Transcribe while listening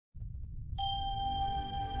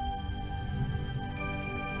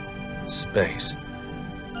Space.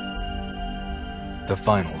 The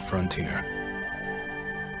final frontier.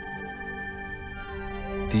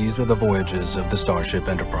 These are the voyages of the Starship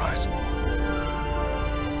Enterprise.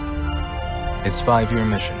 Its 5-year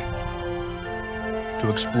mission: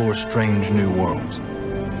 to explore strange new worlds,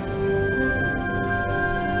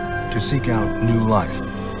 to seek out new life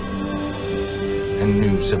and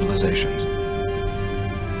new civilizations,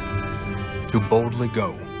 to boldly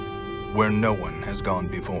go where no one has gone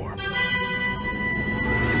before.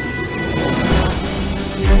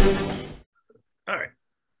 All right.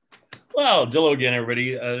 Well, hello again,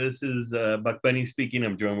 everybody. This is Buck Benny speaking.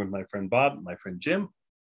 I'm joined with my friend Bob, my friend Jim,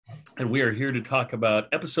 and we are here to talk about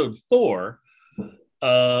episode 4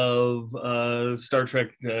 of Star Trek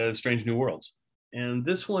Strange New Worlds. And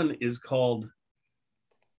this one is called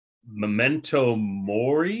Memento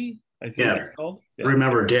Mori, I think it's called. Yeah.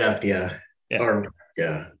 Remember Death, yeah.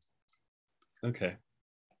 Yeah. Okay.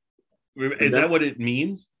 Is that what it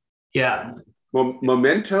means? Yeah. Well,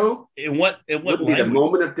 memento? In what language? A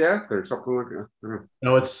moment of death or something like that?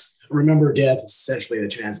 No, it's Remember Death is essentially the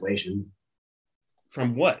translation.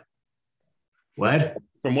 From what? What?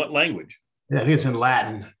 From what language? I think it's in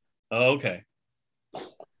Latin. Oh, okay.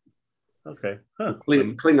 Okay. Huh.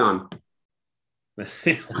 Klingon. If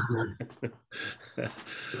it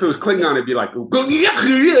was Klingon, it'd be like...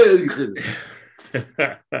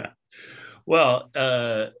 Well,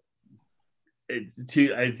 I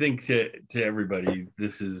think to everybody,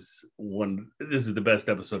 this is the best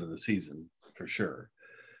episode of the season for sure.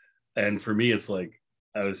 And for me, it's like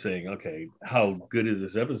I was saying, okay, how good is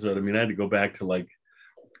this episode? I mean, I had to go back to like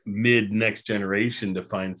mid Next Generation to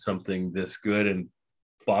find something this good, and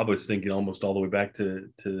Bob was thinking almost all the way back to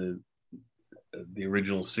the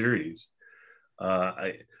original series.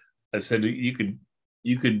 I said you could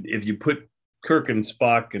if you put Kirk and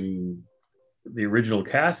Spock and the original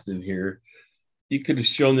cast in here, you could have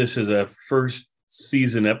shown this as a first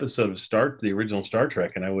season episode of the original Star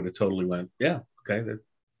Trek, and I would have totally went, yeah, okay, that's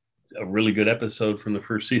a really good episode from the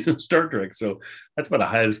first season of Star Trek. So that's about the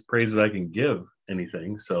highest praise I can give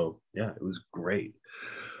anything. So yeah, it was great.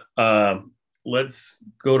 Let's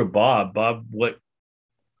go to Bob. Bob, what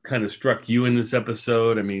kind of struck you in this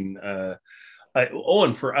episode? I mean,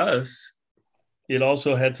 and for us, it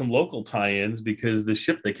also had some local tie-ins because the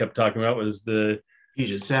ship they kept talking about was the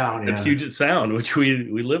Puget Sound. The Puget Sound, which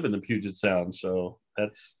we live in the Puget Sound, so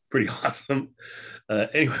that's pretty awesome.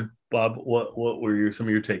 Anyway, Bob, what were some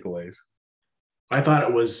of your takeaways? I thought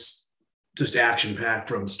it was just action-packed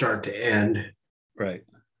from start to end. Right.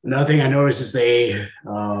 Another thing I noticed is they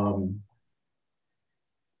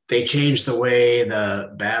changed the way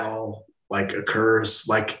the battle occurs.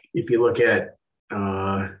 Like if you look at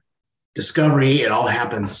Discovery, it all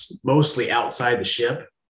happens mostly outside the ship.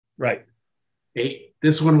 Right.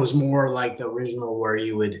 This one was more like the original where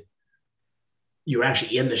you were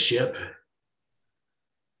actually in the ship.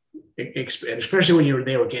 Especially when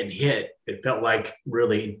they were getting hit, it felt like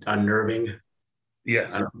really unnerving.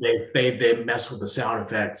 Yes. They mess with the sound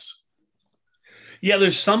effects. Yeah,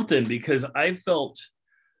 there's something, because I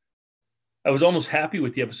was almost happy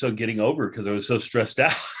with the episode getting over because I was so stressed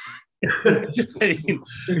out. I mean,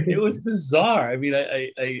 it was bizarre. I mean,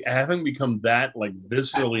 I haven't become that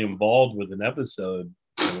viscerally involved with an episode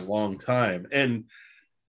in a long time. And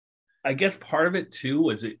I guess part of it too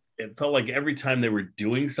was it felt like every time they were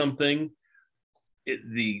doing something,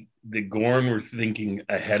 the Gorn were thinking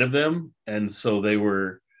ahead of them, and so they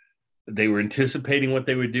were anticipating what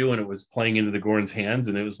they would do, and it was playing into the Gorn's hands.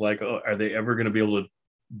 And it was like, oh, are they ever going to be able to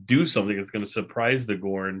do something that's going to surprise the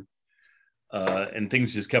Gorn? And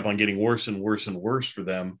things just kept on getting worse and worse and worse for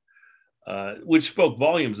them, which spoke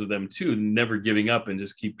volumes of them too, never giving up and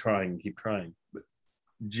just keep trying. But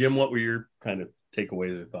Jim, what were your kind of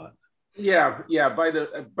takeaways or thoughts? Yeah. By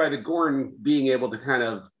the Gorn being able to kind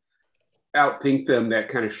of outthink them, that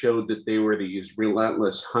kind of showed that they were these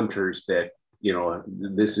relentless hunters. That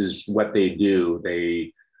this is what they do.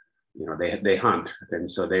 They hunt, and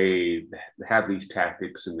so they have these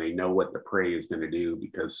tactics, and they know what the prey is going to do,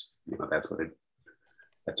 because that's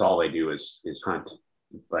all they do is hunt.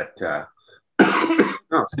 But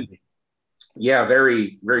yeah,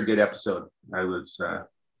 very, very good episode. I was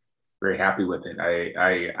very happy with it.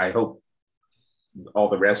 I hope all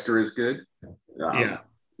the rest are as good.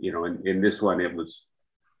 In this one it was.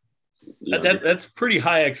 That's pretty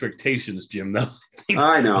high expectations, Jim. Though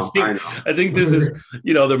I know. I think this is,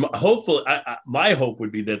 they're hopeful. My hope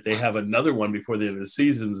would be that they have another one before the end of the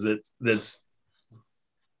seasons that's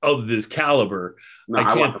of this caliber. No,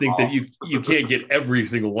 I can't think that you can't get every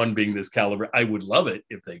single one being this caliber. I would love it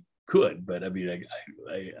if they could, but I mean,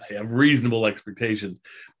 I have reasonable expectations.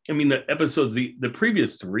 I mean, the episodes, the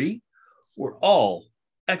previous three were all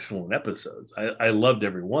excellent episodes. I loved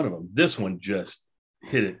every one of them. This one just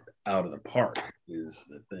hit it out of the park is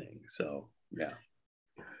the thing. So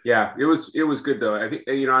yeah, it was good though. I think,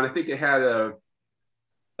 and I think it had a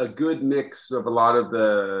good mix of a lot of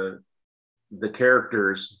the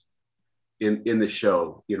characters in the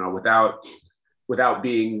show, without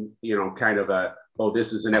being, kind of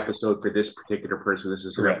this is an episode for this particular person. This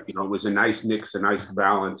is, it was a nice mix, a nice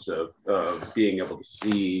balance of being able to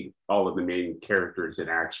see all of the main characters in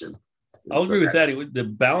action. I'll agree with that. The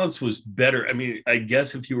balance was better. I mean, I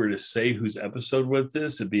guess if you were to say whose episode was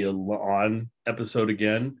this, it'd be a La'an episode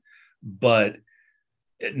again, but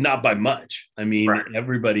not by much. I mean,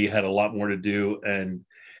 everybody had a lot more to do, and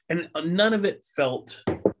none of it felt,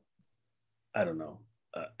 I don't know,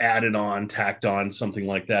 added on, tacked on, something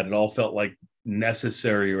like that. It all felt like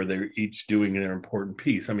necessary, or they're each doing their important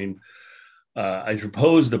piece. I mean, I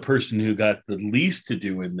suppose the person who got the least to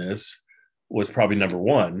do in this was probably number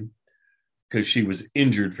one, because she was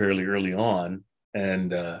injured fairly early on,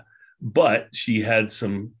 and but she had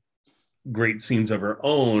some great scenes of her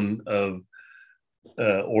own of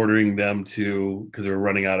ordering them to, because they were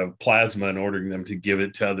running out of plasma, and ordering them to give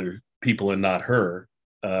it to other people and not her.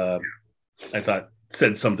 I thought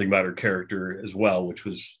said something about her character as well, which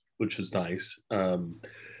was nice. And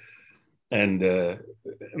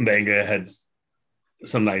Manga had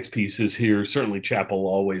some nice pieces here. Certainly Chapel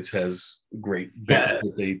always has great bits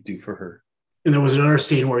that they do for her. And there was another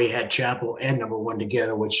scene where he had Chapel and number one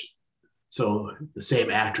together, so the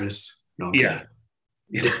same actress. Yeah.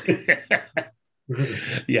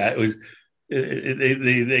 Yeah, it was.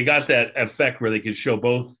 They got that effect where they could show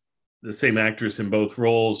both the same actress in both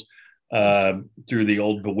roles through the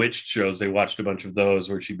old Bewitched shows. They watched a bunch of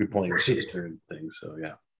those where she'd be playing her sister and things. So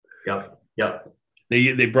Yep.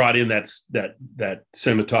 They brought in that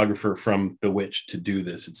cinematographer from Bewitched to do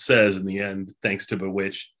this. It says in the end, thanks to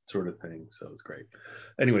Bewitched, sort of thing. So it's great.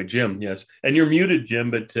 Anyway, Jim, yes, and you're muted,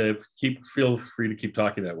 Jim, but feel free to keep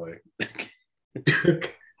talking that way.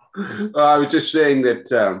 I was just saying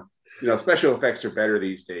that special effects are better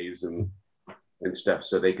these days and stuff,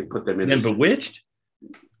 so they can put them in. And Bewitched?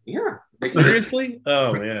 Yeah. Seriously?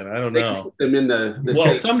 Oh man, I don't know. Put them in the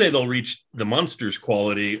well, someday they'll reach the Munsters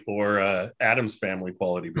quality or Addams Family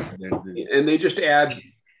quality. And they just add.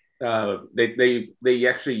 They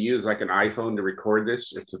actually use like an iPhone to record this,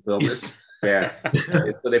 to film this. Yeah.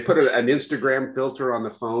 So they put an Instagram filter on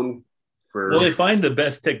the phone. Well, they find the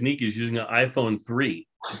best technique is using an iPhone 3.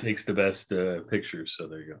 It takes the best pictures. So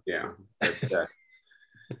there you go. Yeah. But,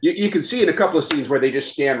 you can see in a couple of scenes where they just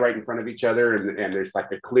stand right in front of each other, and there's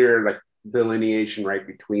like a clear delineation right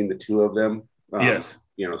between the two of them. Yes.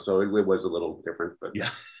 So it was a little different, but yeah.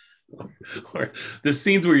 Or the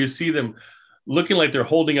scenes where you see them looking like they're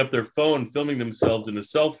holding up their phone, filming themselves in a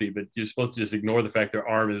selfie, but you're supposed to just ignore the fact their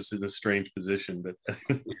arm is in a strange position. But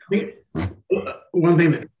one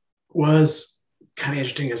thing that was kind of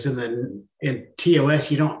interesting is in TOS,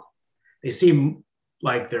 they seem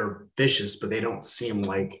like they're vicious, but they don't seem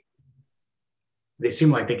like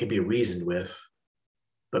they could be reasoned with,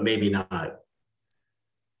 but maybe not.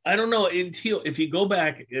 I don't know. If you go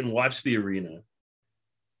back and watch The Arena,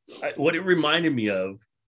 what it reminded me of,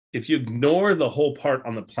 if you ignore the whole part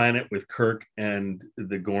on the planet with Kirk and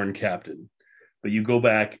the Gorn captain, but you go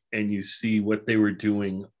back and you see what they were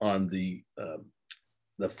doing on the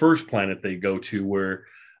first planet they go to, where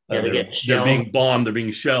they're being bombed, they're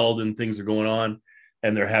being shelled, and things are going on,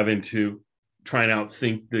 and they're having to try and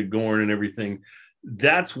outthink the Gorn and everything.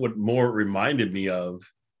 That's what more reminded me of,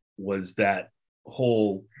 was that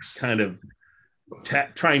whole kind of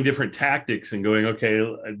trying different tactics and going, okay,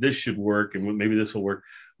 this should work, and maybe this will work,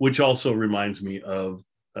 which also reminds me of,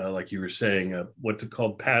 like you were saying, what's it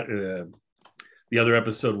called, Pat? The other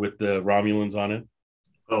episode with the Romulans on it.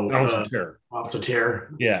 Oh, Balance of Terror. Balance of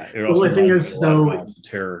Terror. Yeah. Well, the thing is, though, Balance of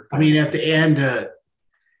Terror. I mean, at the end, the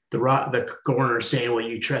Gorn are saying, well,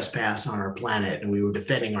 you trespass on our planet, and we were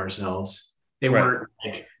defending ourselves. They weren't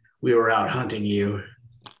like, we were out hunting you.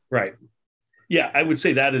 Right. Yeah, I would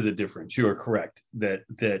say that is a difference. You are correct that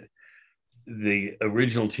the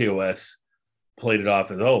original TOS played it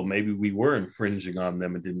off as, oh, maybe we were infringing on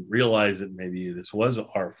them and didn't realize it. Maybe this was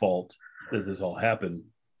our fault that this all happened.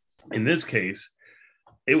 In this case,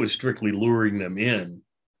 it was strictly luring them in,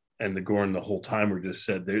 and the Gorn the whole time were just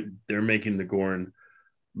said they're making the Gorn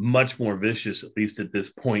much more vicious, at least at this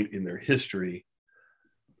point in their history.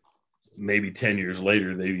 Maybe 10 years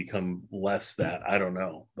later, they become less that. I don't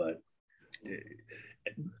know, but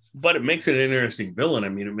it makes it an interesting villain. I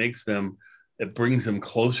mean, it makes them it brings them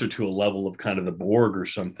closer to a level of kind of the Borg or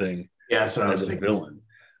something. Yeah, that's what I was As a thinking.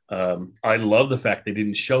 villain. I love the fact they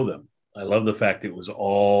didn't show them. I love the fact it was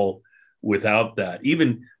all without that.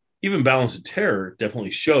 Even Balance of Terror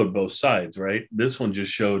definitely showed both sides, right? This one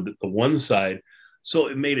just showed the one side, so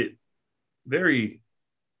it made it very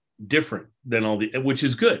different than all the, which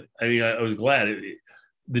is good. I mean, I was glad.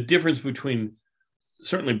 The difference between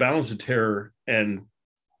certainly Balance of Terror and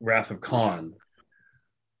Wrath of Khan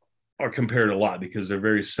are compared a lot because they're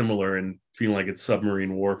very similar and feeling like it's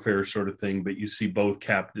submarine warfare sort of thing, but you see both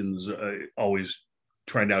captains always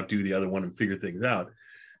trying to outdo the other one and figure things out.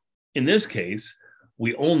 In this case,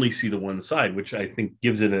 we only see the one side, which I think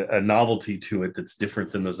gives it a novelty to it that's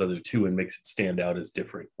different than those other two and makes it stand out as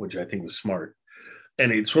different, which I think was smart.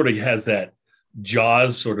 And it sort of has that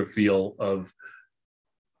Jaws sort of feel of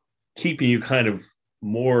keeping you kind of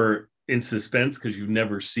more in suspense because you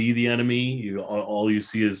never see the enemy. All you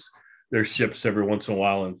see is their ships every once in a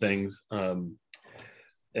while and things.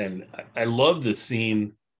 And I love the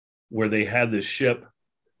scene where they had this ship.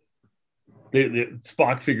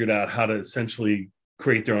 Spock figured out how to essentially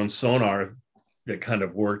create their own sonar that kind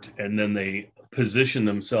of worked. And then they position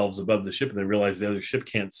themselves above the ship and they realize the other ship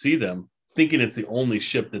can't see them, thinking it's the only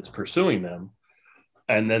ship that's pursuing them.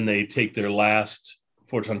 And then they take their last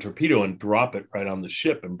photon torpedo and drop it right on the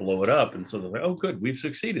ship and blow it up. And so they're like, oh, good, we've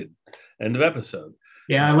succeeded. End of episode.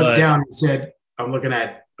 Yeah, I looked down and said, I'm looking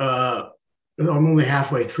at, I'm only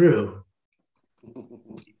halfway through.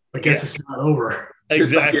 I guess it's not over.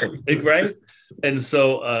 Exactly. Right. And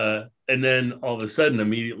so, and then all of a sudden,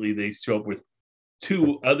 immediately they show up with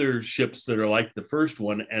two other ships that are like the first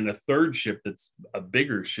one and a third ship that's a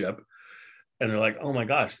bigger ship. And they're like, oh my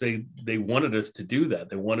gosh, they wanted us to do that.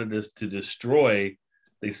 They wanted us to destroy.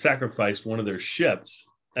 They sacrificed one of their ships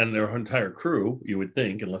and their entire crew, you would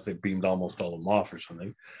think, unless they beamed almost all of them off or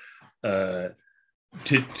something,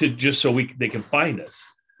 to just so they can find us.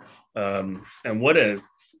 And what a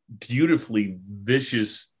beautifully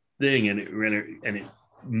vicious thing, and it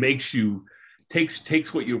makes you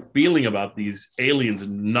takes what you're feeling about these aliens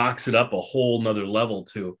and knocks it up a whole nother level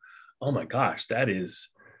to, oh my gosh, that is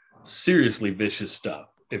seriously vicious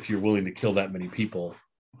stuff if you're willing to kill that many people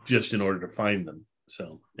just in order to find them.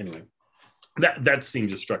 So anyway, that scene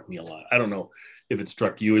just struck me a lot. I don't know if it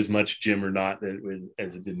struck you as much, Jim, or not,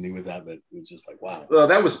 as it did me with that, but it was just like, wow. Well,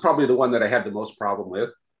 that was probably the one that I had the most problem with.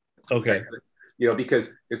 Okay. Because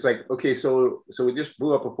it's like, okay, so we just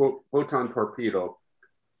blew up a photon torpedo,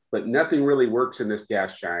 but nothing really works in this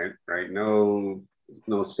gas giant, right? No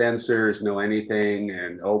sensors, no anything.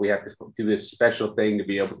 And, we have to do this special thing to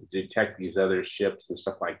be able to detect these other ships and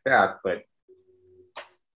stuff like that. But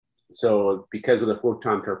so because of the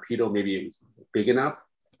photon torpedo, maybe it was big enough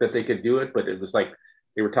that they could do it, but it was like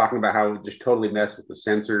they were talking about how it just totally messed with the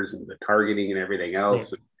sensors and the targeting and everything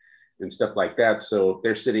else and stuff like that. So if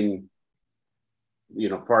they're sitting,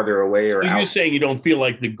 farther away or so out. You're saying you don't feel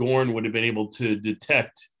like the Gorn would have been able to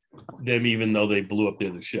detect them even though they blew up the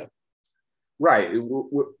other ship? Right. They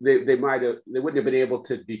wouldn't have been able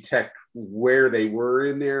to detect where they were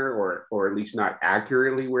in there, or at least not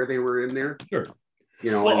accurately where they were in there. Sure.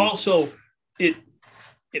 Also, it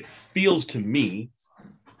feels to me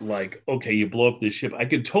like, okay, you blow up this ship. I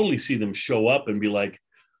could totally see them show up and be like,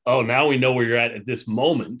 oh, now we know where you're at this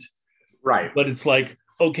moment. Right. But it's like,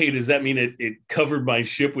 okay, does that mean it covered my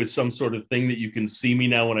ship with some sort of thing that you can see me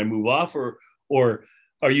now when I move off? Or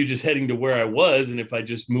are you just heading to where I was? And if I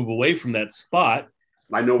just move away from that spot,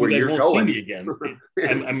 I know where you you're won't going. See me again.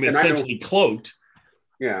 I'm essentially cloaked.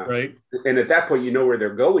 Yeah. Right. And at that point, you know where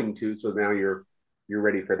they're going to. So now you're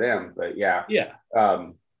ready for them. But yeah. Yeah.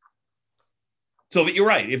 So you're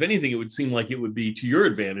right. If anything, it would seem like it would be to your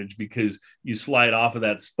advantage because you slide off of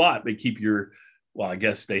that spot, but keep your, well, I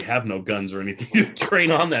guess they have no guns or anything to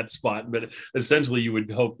train on that spot, but essentially you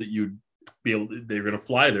would hope that you'd be able to, they're going to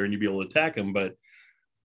fly there and you'd be able to attack them. But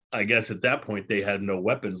I guess at that point they had no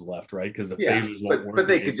weapons left, right? Because the phasers won't work. But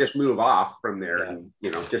they could just move off from there, and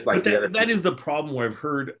just like but that is the problem where I've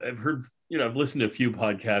heard, I've listened to a few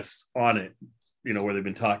podcasts on it, where they've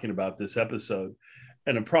been talking about this episode,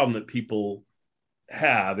 and a problem that people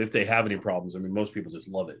have, if they have any problems. I mean, most people just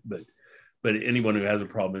love it, but anyone who has a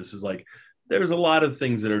problem is like, there's a lot of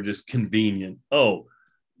things that are just convenient. Oh,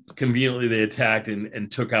 conveniently they attacked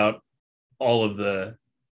and took out all of the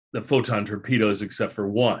photon torpedoes except for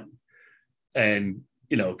one, and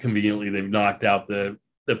conveniently they've knocked out the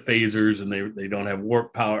phasers and they don't have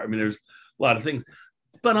warp power. I mean, there's a lot of things,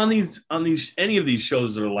 but on these any of these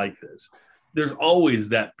shows that are like this, there's always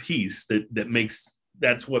that piece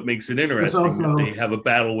that's what makes it interesting. Also, they have a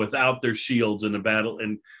battle without their shields and a battle,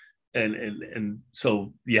 and and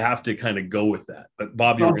so you have to kind of go with that. But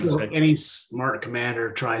Bob, you were going to say any smart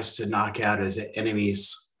commander tries to knock out his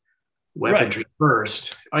enemy's weaponry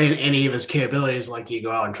first. I mean, any of his capabilities, like you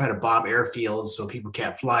go out and try to bomb airfields so people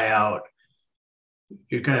can't fly out.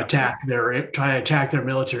 You're going to try to attack their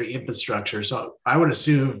military infrastructure. So I would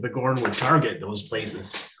assume the Gorn would target those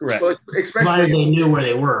places. Correct. Well, Provided they knew where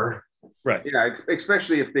they were. Right. Yeah,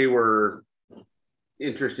 especially if they were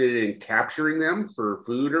interested in capturing them for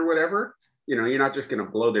food or whatever. You're not just going to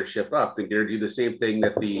blow their ship up. They're going to do the same thing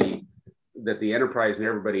that the Enterprise and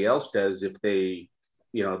everybody else does if they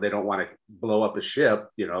don't want to blow up a ship.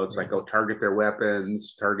 It's like, target their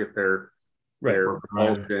weapons, target their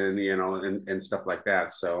propulsion, and stuff like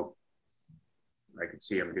that. So I can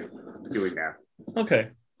see them doing that. Okay,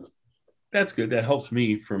 that's good. That helps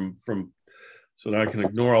me from. So now I can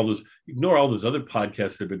ignore all those other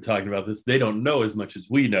podcasts that have been talking about this. They don't know as much as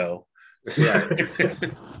we know. Right.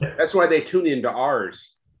 That's why they tune into ours.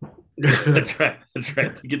 That's right.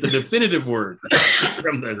 To get the definitive word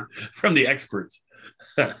from the experts.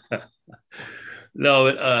 No,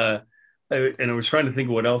 and I was trying to think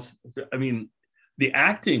of what else. I mean, the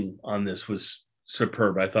acting on this was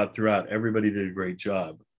superb. I thought throughout everybody did a great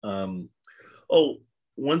job. One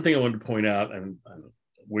thing I wanted to point out, and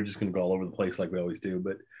we're just going to go all over the place like we always do,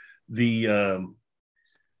 but the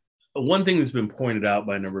one thing that's been pointed out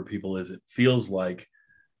by a number of people is it feels like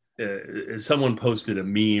someone posted a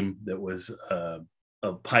meme that was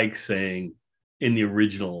of Pike saying in the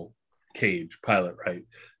original Cage pilot, right,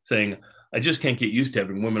 saying, "I just can't get used to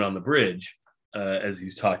having women on the bridge," as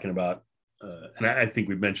he's talking about, and I think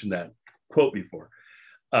we've mentioned that quote before.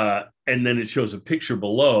 And then it shows a picture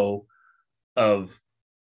below of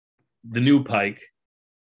the new Pike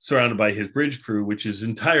surrounded by his bridge crew, which his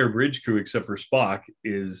entire bridge crew except for Spock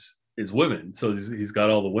is women. So he's got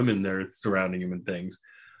all the women there surrounding him and things,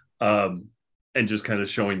 and just kind of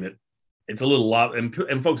showing that it's a little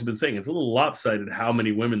and folks have been saying it's a little lopsided how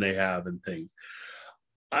many women they have and things.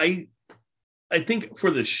 I think for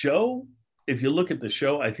the show, if you look at the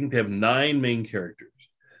show, I think they have 9 main characters,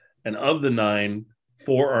 and of the 9,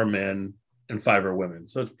 4 are men and 5 are women.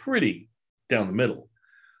 So it's pretty down the middle.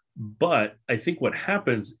 But I think what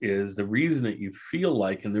happens is the reason that you feel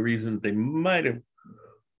like, and the reason that they might have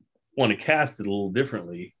want to cast it a little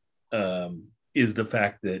differently, is the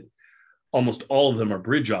fact that almost all of them are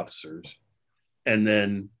bridge officers. And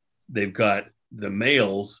then they've got the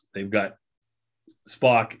males, they've got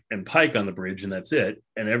Spock and Pike on the bridge, and that's it.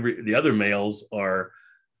 And the other males are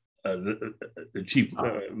the chief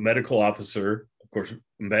medical officer, of course,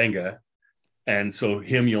 M'Benga. And so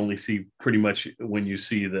him you only see pretty much when you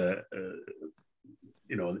see the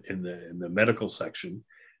in the medical section,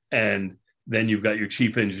 and then you've got your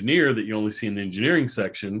chief engineer that you only see in the engineering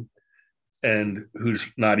section, and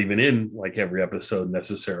who's not even in like every episode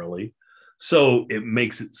necessarily. So it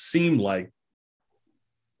makes it seem like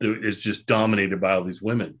it's just dominated by all these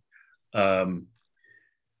women. And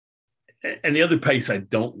the other piece I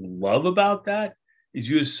don't love about that is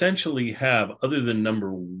you essentially have, other than number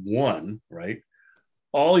 1, right,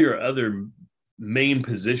 all your other main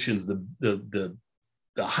positions, the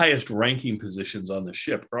highest ranking positions on the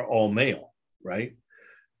ship are all male, right?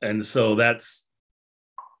 And so that's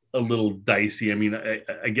a little dicey. I mean,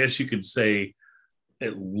 I guess you could say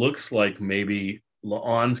it looks like maybe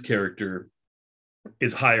La'an's character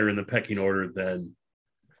is higher in the pecking order than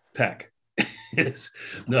Peck.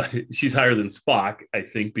 No, she's higher than Spock, I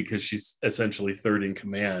think, because she's essentially 3rd in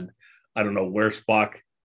command. I don't know where Spock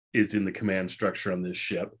is in the command structure on this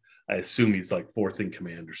ship. I assume he's like 4th in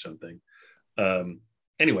command or something.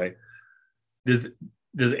 Anyway, does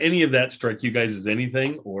any of that strike you guys as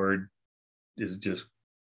anything, or is it just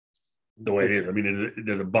the way it is? I mean,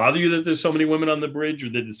 does it bother you that there's so many women on the bridge, or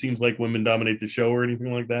that it seems like women dominate the show, or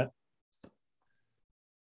anything like that?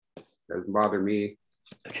 Doesn't bother me.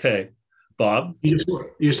 Okay. Bob? You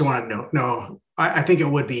just want to know. No, I think it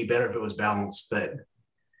would be better if it was balanced, but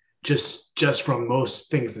just from most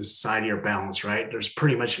things in society are balanced, right? There's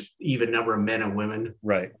pretty much even number of men and women.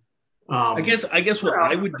 Right. I guess what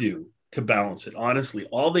I would do to balance it, honestly,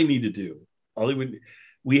 all they need to do,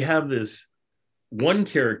 we have this one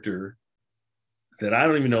character that I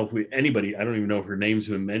don't even know I don't even know if her name's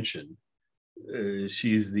been mentioned.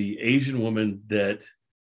 She's the Asian woman that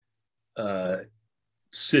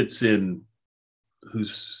sits in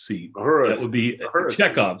whose seat? That would be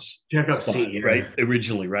Chekhov's seat, right?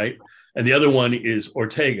 Originally, right? And the other one is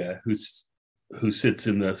Ortega, who sits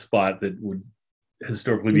in the spot that would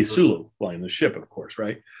historically be Sulu flying the ship, of course,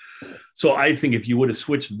 right? So I think if you would have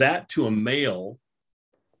switched that to a male,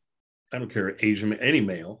 I don't care, Asian, any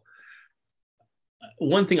male,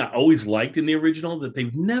 one thing I always liked in the original that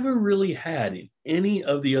they've never really had in any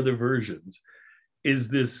of the other versions is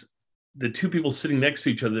the two people sitting next to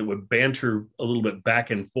each other that would banter a little bit back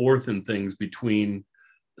and forth and things between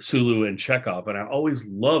Sulu and Chekhov. And I always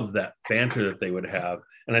loved that banter that they would have.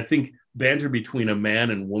 And I think banter between a man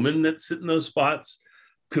and woman that sit in those spots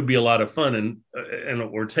could be a lot of fun. And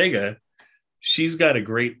Ortega, she's got a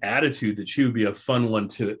great attitude that she would be a fun one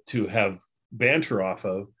to have banter off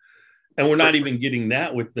of. And we're not even getting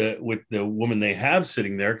that with the woman they have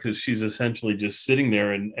sitting there, because she's essentially just sitting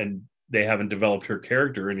there and they haven't developed her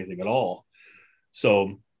character or anything at all.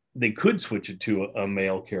 So they could switch it to a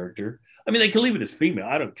male character. I mean, they can leave it as female.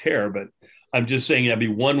 I don't care, but I'm just saying that'd be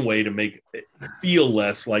one way to make it feel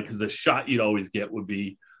less like, because the shot you'd always get would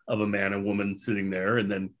be of a man and woman sitting there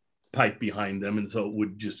and then Pike behind them. And so it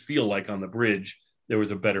would just feel like on the bridge, there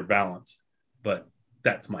was a better balance. But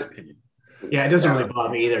that's my opinion. Yeah, it doesn't really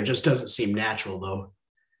bother me either. It just doesn't seem natural, though.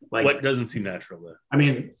 Like, what doesn't seem natural, though? I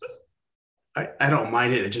mean, I don't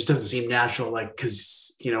mind it. It just doesn't seem natural. Like,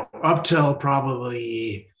 because, up till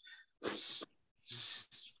probably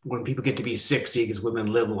when people get to be 60, because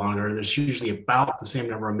women live longer, there's usually about the same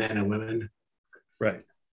number of men and women. Right.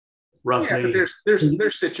 Roughly. Yeah, but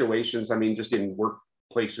there's situations, I mean, just in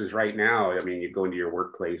workplaces right now. I mean, you go into your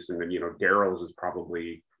workplace and then, Daryl's is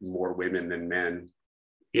probably more women than men.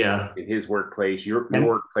 Yeah. In his workplace, your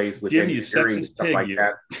workplace with Jim, you engineering sexist stuff pig, like you.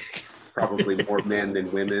 that, probably more men than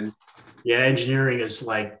women. Yeah, engineering is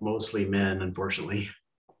like mostly men, unfortunately.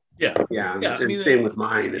 Yeah. Yeah, Yeah, and same with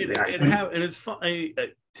mine. And it's fun.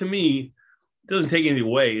 To me, it doesn't take anything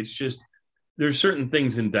away. It's just there's certain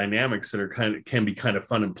things in dynamics that are can be kind of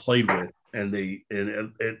fun and played with, and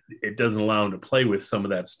it doesn't allow them to play with some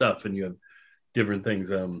of that stuff. And you have different things.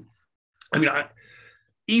 Even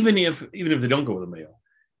if they don't go with a male,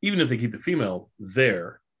 even if they keep the female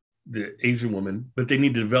there, the Asian woman, but they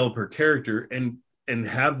need to develop her character and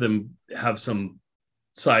have them have some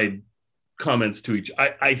side comments to each,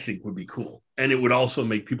 I think would be cool. And it would also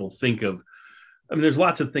make people think of, I mean, there's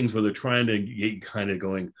lots of things where they're trying to get you kind of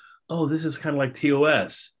going, oh, this is kind of like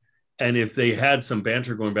TOS. And if they had some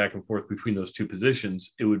banter going back and forth between those two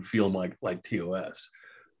positions, it would feel like TOS.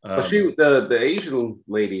 Well, the Asian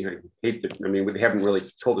lady, we haven't really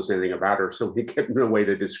told us anything about her, so we get no way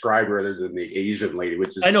to describe her other than the Asian lady,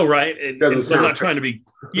 which is, I know, right? And so I'm not trying to be,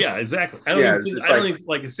 yeah, exactly. I don't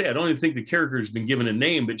even think the character has been given a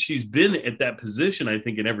name, but she's been at that position, I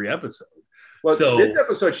think, in every episode. Well, so, this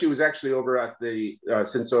episode, she was actually over at the,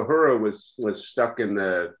 since Uhura was stuck in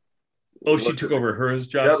the... Oh, she took over Uhura's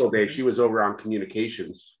job? Day, she was over on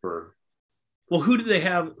communications for... Well, who did they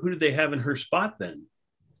have in her spot then?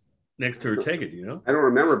 Next to Ortega, do you know? I don't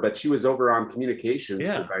remember, but she was over on communications.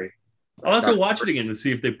 Yeah, I'll have to watch it again to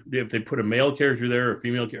see if they put a male character there or a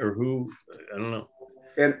female or who. I don't know.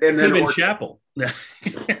 And it could have been Chapel.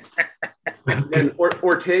 And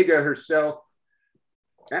Ortega herself,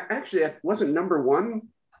 actually, it wasn't number one.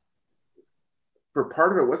 For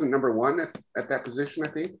part of it, wasn't number one at that position, I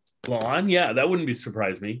think. Milan, yeah, that wouldn't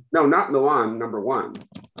surprise me. No, not Milan. Number one.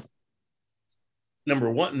 Number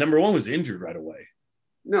one was injured right away.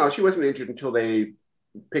 No, she wasn't injured until they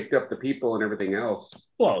picked up the people and everything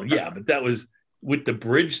else. Well, yeah, but that was with the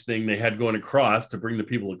bridge thing they had going across to bring the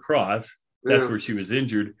people across. That's where she was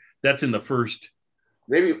injured. That's in the first.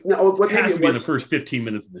 Maybe in the first 15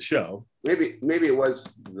 minutes of the show. Maybe it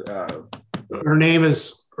was. Her name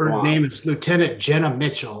is Lieutenant Jenna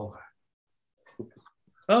Mitchell.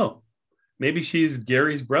 Oh, maybe she's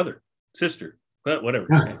Gary's sister, but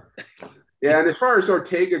whatever. Yeah, and as far as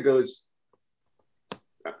Ortega goes,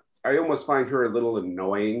 I almost find her a little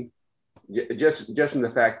annoying, just in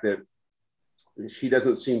the fact that she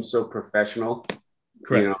doesn't seem so professional.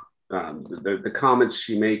 Correct. The comments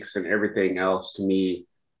she makes and everything else to me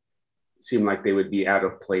seem like they would be out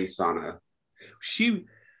of place on a.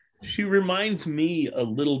 She reminds me a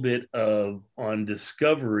little bit of on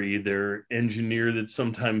Discovery, their engineer that's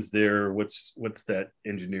sometimes there. What's that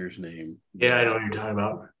engineer's name? Yeah, I know what you're talking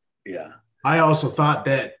about. Yeah. I also thought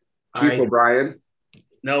that Chief O'Brien.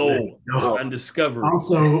 No, on Discovery.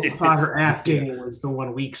 Also thought her acting was the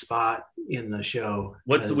one weak spot in the show.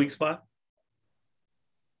 What's the weak spot?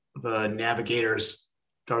 The navigators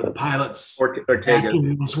or the pilots. Ortega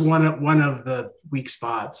was one of the weak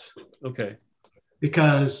spots. Okay.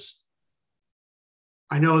 Because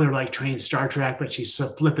I know they're like trained Star Trek, but she's so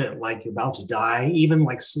flippant, like you're about to die. Even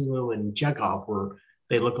like Sulu and Chekhov, where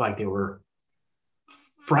they look like they were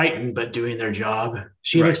frightened but doing their job.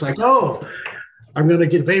 She looks like, oh, I'm going to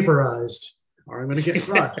get vaporized, or I'm going to get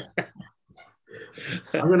crushed.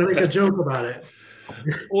 I'm going to make a joke about it.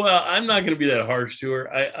 Well, I'm not going to be that harsh to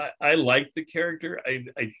her. I like the character.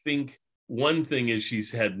 I think one thing is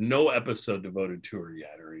she's had no episode devoted to her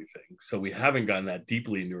yet or anything, so we haven't gotten that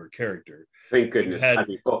deeply into her character. Thank goodness.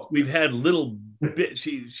 We've had little bit.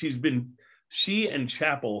 She and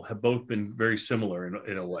Chapel have both been very similar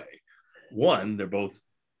in a way. One, they're both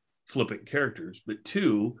flippant characters, but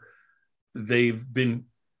two, they've been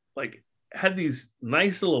like had these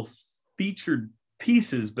nice little featured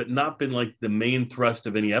pieces, but not been like the main thrust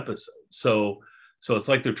of any episode. So it's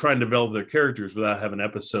like they're trying to develop their characters without having an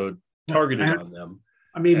episode targeted on them.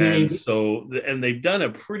 I mean, and they've done a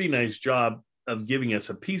pretty nice job of giving us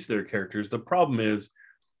a piece of their characters. The problem is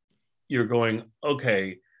you're going,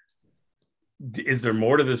 okay, is there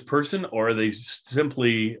more to this person, or are they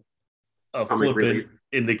simply a flippant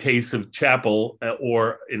in the case of Chapel,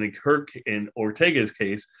 or in Ortega's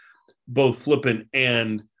case, both flippant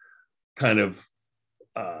and kind of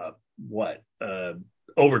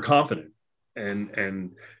overconfident,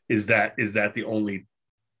 and is that the only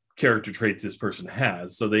character traits this person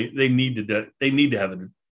has? So they need to have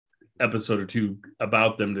an episode or two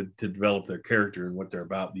about them to develop their character and what they're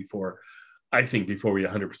about before we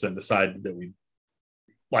 100% decide that we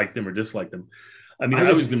like them or dislike them. I mean,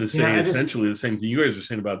 I was going to say essentially the same thing you guys are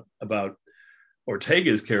saying about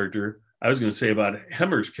Ortega's character. I was going to say about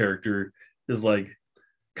Hemmer's character is like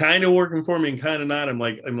kind of working for me and kind of not. I'm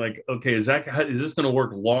like, okay, is this going to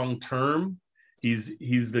work long term? He's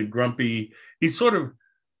the grumpy. He's sort of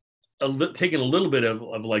taking a little bit of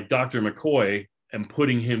like Dr. McCoy and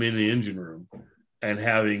putting him in the engine room, and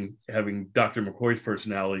having Dr. McCoy's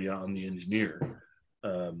personality on the engineer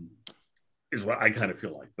is what I kind of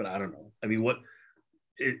feel like. But I don't know. I mean,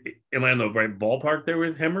 am I in the right ballpark there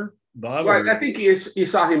with Hemmer, Bob? Well, I think you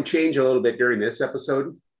saw him change a little bit during this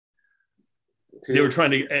episode. They were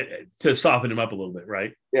trying to soften him up a little bit,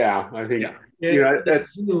 right? Yeah, I think. Yeah. At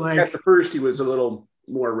the first he was a little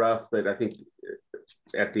more rough, but I think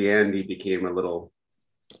at the end he became a little,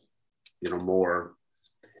 more.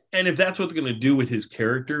 And if that's what they're going to do with his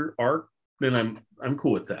character arc, then I'm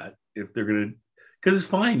cool with that. If they're going to, because it's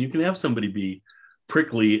fine. You can have somebody be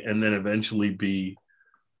prickly and then eventually be,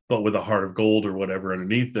 but with a heart of gold or whatever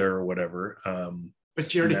underneath there or whatever.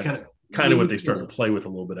 But you already kind of what they start to play with a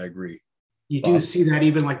little bit. I agree. You do see that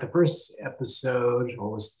even like the first episode,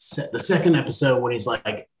 or was the second episode, when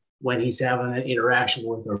he's having an interaction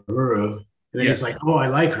with Uhuru, and then he's like, "Oh, I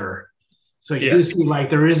like her." So you do see like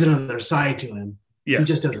there is another side to him. He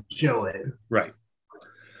just doesn't show it. Right.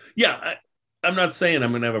 Yeah, I'm not saying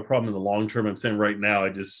I'm going to have a problem in the long term. I'm saying right now I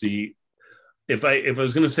just see if I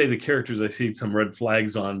was going to say the characters I see some red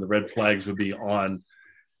flags on, the red flags would be on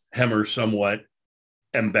Hemmer somewhat.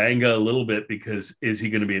 M'Benga a little bit, because is he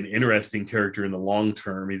going to be an interesting character in the long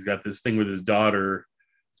term? He's got this thing with his daughter,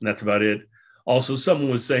 and that's about it. Also, someone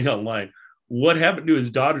was saying online, what happened to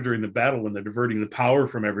his daughter during the battle when they're diverting the power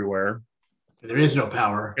from everywhere? There is no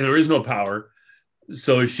power. And there is no power.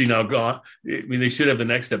 So is she now gone? I mean, they should have the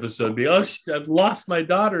next episode be, I've lost my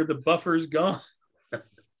daughter. The buffer's gone.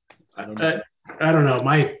 I don't know.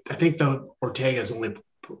 I think the Ortega's only.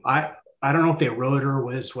 I don't know if they wrote her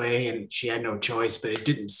this way and she had no choice, but it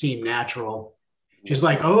didn't seem natural. She's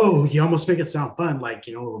like, oh, you almost make it sound fun. Like,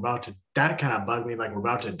 that kind of bugged me. Like we're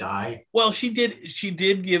about to die. Well, she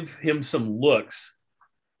did give him some looks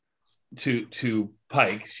to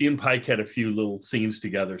Pike. She and Pike had a few little scenes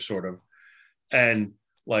together sort of. And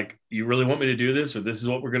like, you really want me to do this? Or this is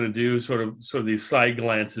what we're going to do? Sort of these side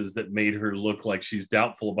glances that made her look like she's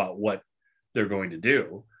doubtful about what they're going to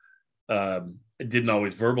do. Didn't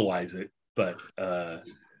always verbalize it, but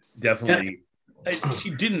definitely she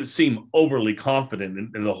didn't seem overly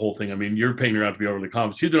confident in the whole thing. I mean, you're painting her out to be overly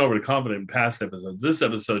confident. She's been overly confident in past episodes. This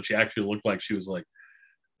episode, she actually looked like she was like,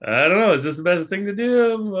 I don't know, is this the best thing to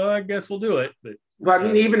do? Well, I guess we'll do it. But I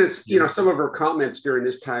mean, even as some of her comments during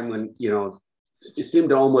this time when it seemed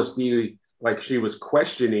to almost be like she was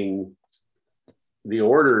questioning the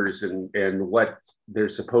orders and what they're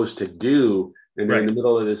supposed to do, and they're in the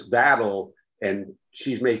middle of this battle. And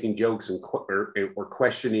she's making jokes or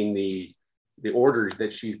questioning the orders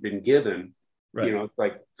that she's been given. Right.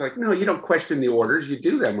 It's like no, you don't question the orders. You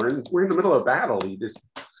do them. We're in the middle of battle. You just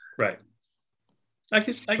right. I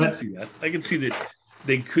can see that. I can see that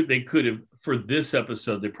they could have, for this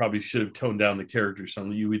episode, they probably should have toned down the character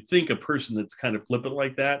some. You would think a person that's kind of flippant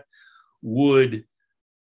like that would,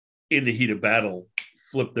 in the heat of battle,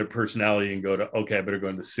 flip their personality and go to, okay, I better go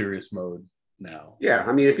into serious mode now. Yeah,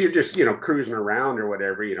 I mean, if you're just cruising around or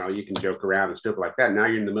whatever, you can joke around and stuff like that. Now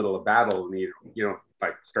you're in the middle of battle and you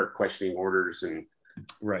like start questioning orders and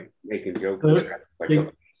making jokes.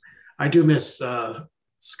 I do miss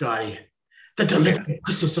Scotty. The delicate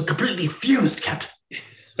crystals are completely fused, Captain.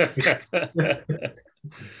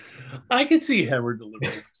 I could see Hemmer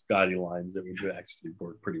deliver some Scotty lines that would actually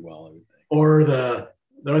work pretty well, I would think. Or the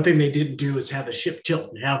other thing they didn't do is have the ship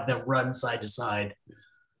tilt and have them run side to side.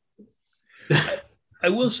 I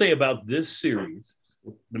will say about this series,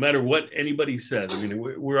 no matter what anybody says, I mean,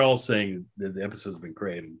 we're all saying that the episode's been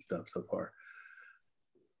great and stuff so far.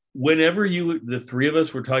 Whenever the three of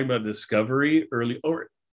us were talking about Discovery early, or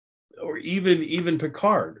even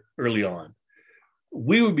Picard early on,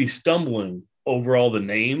 we would be stumbling over all the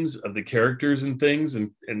names of the characters and things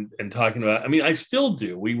and talking about, I mean, I still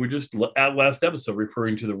do. We were just at last episode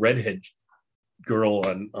referring to the redhead girl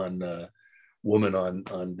on woman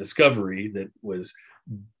on Discovery that was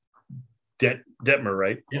Detmer,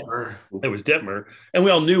 right? Detmer. It was Detmer. And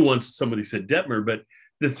we all knew once somebody said Detmer, but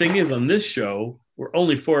the thing is, on this show, we're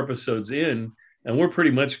only 4 episodes in, and we're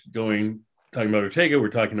pretty much talking about Ortega, we're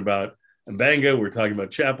talking about M'Benga, we're talking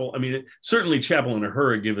about Chapel. I mean, certainly Chapel and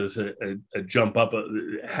Uhura give us a jump up.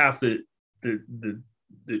 Half the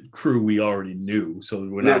crew we already knew. So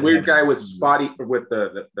we're that weird guy with spotty, with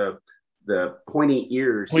the pointy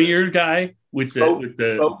ears. Pointy ears guy with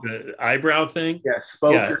the eyebrow thing. Yeah,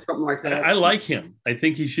 or something like that. I like him. I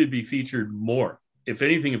think he should be featured more. If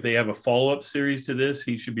anything, if they have a follow-up series to this,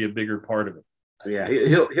 he should be a bigger part of it. Yeah,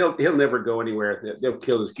 he'll never go anywhere. They'll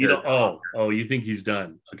kill his character. You think he's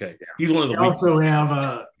done? Okay, yeah. He's one of the. We also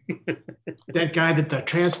have that guy that the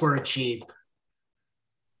transporter chief,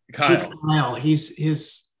 Kyle. Chief Kyle.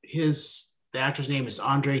 The actor's name is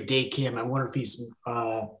Andre Day Kim. I wonder if he's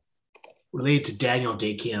related to Daniel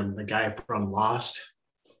Day Kim, the guy from Lost.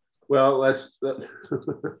 Well, it's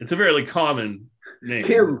a fairly common name.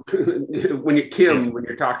 Kim, when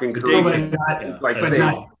you're talking Korean,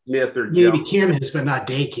 not Smith or maybe Joe. Kim is, but not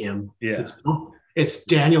Day Kim. Yeah, it's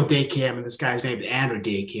Daniel Day Kim, and this guy's name is Andrew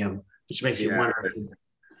Day Kim, which makes it wonder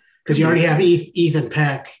because you already have Ethan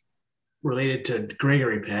Peck related to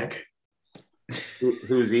Gregory Peck.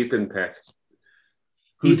 Who's Ethan Peck?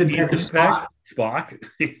 Ethan Peck is Spock.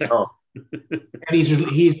 Oh. And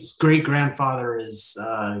he's great grandfather is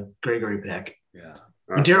Gregory Peck. Yeah.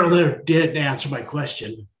 Daryl did answer my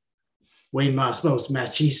question. Wayne Mosmos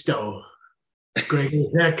Machisto, Gregory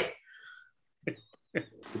Peck,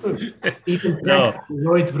 Ethan Peck, No.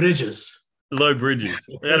 Lloyd Bridges. Lloyd Bridges.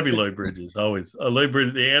 It got to be Lloyd Bridges. Always. Lloyd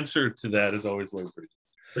Bridges. The answer to that is always Lloyd Bridges.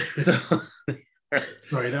 So,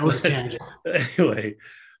 sorry, that was a tangent. Anyway,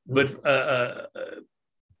 but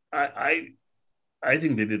I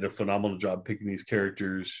think they did a phenomenal job picking these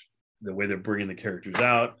characters. The way they're bringing the characters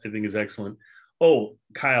out, I think, is excellent. Oh,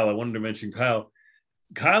 Kyle, I wanted to mention Kyle.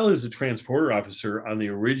 Kyle is a transporter officer on the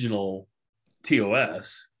original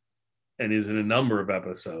TOS and is in a number of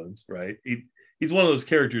episodes, right? He's one of those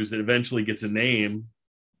characters that eventually gets a name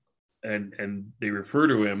and they refer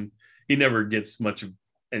to him. He never gets much of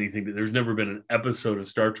anything. There's never been an episode of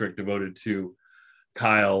Star Trek devoted to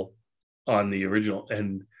Kyle on the original.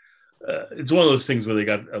 And it's one of those things where they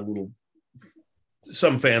got a little,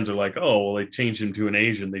 some fans are like, oh, well, they changed him to an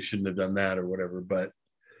Asian. They shouldn't have done that or whatever. But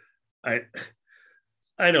I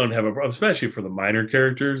don't have a problem, especially for the minor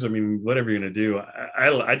characters. I mean, whatever you're going to do,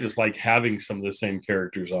 I just like having some of the same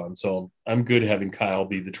characters on. So I'm good having Kyle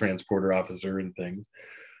be the transporter officer and things.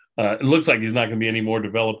 It looks like he's not going to be any more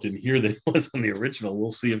developed in here than he was on the original.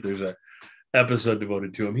 We'll see if there's a episode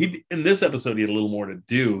devoted to him. In this episode, he had a little more to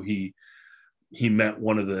do. He met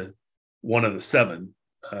one of the seven.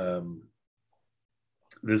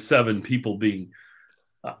 The seven people being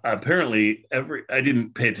apparently I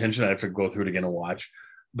didn't pay attention. I have to go through it again and watch.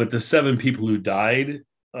 But the 7 people who died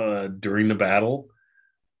during the battle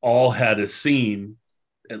all had a scene,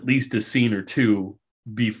 at least a scene or two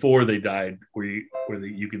before they died, where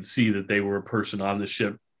you can see that they were a person on the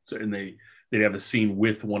ship. So, and they'd have a scene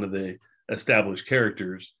with one of the established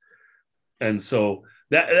characters. And so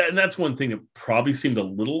that's one thing that probably seemed a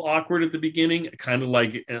little awkward at the beginning, kind of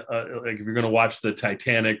like if you're going to watch the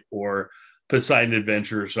Titanic or Poseidon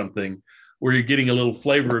Adventure or something, where you're getting a little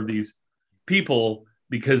flavor of these people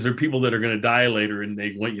because they're people that are going to die later and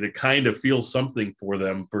they want you to kind of feel something for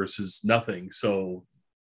them versus nothing. So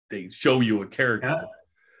they show you a character. Yeah.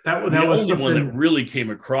 That the was only one something that really came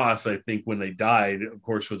across, I think, when they died, of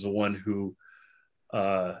course, was the one who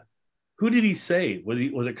did he save?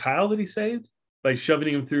 Was it Kyle that he saved by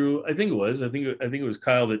shoving him through? I think it was. I think it was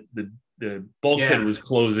Kyle that the bulkhead was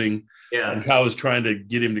closing. Yeah. And Kyle was trying to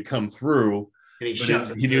get him to come through. And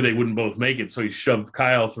he knew they wouldn't both make it, so he shoved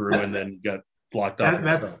Kyle through and then got blocked off.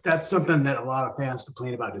 That's something that a lot of fans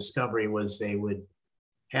complained about Discovery was they would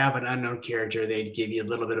have an unknown character, they'd give you a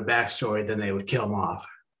little bit of backstory, then they would kill him off.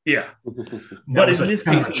 Yeah. But in this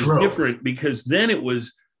case, it was trope. different because then it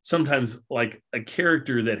was sometimes like a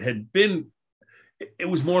character that had been, it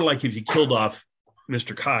was more like if you killed off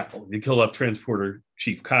Mr. Kyle, you killed off Transporter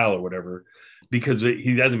Chief Kyle or whatever, because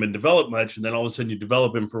he hasn't been developed much. And then all of a sudden you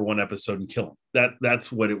develop him for one episode and kill him.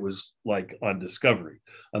 That's what it was like on Discovery.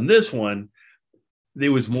 On this one, it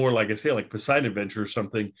was more like I say, like Poseidon Adventure or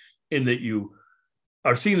something, in that you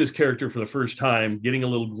are seeing this character for the first time, getting a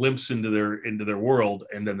little glimpse into their world,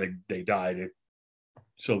 and then they died.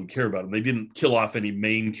 So we care about them. They didn't kill off any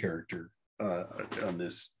main character on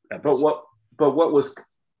this episode. But what was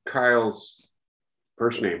Kyle's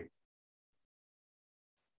first name?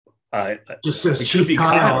 Just says it should be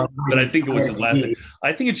Kyle, but I think it was his last name. name.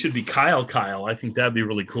 I think it should be Kyle. I think that'd be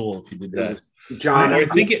really cool if you did that. John. I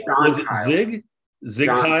think it John was it Kyle. Zig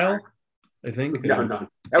John Kyle. I think No,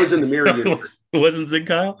 that was in the Mirror universe. It wasn't Zig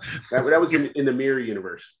Kyle. That was in the Mirror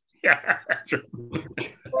universe. Yeah, that's right.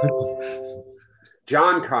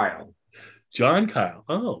 John Kyle. John Kyle.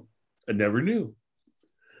 Oh, I never knew.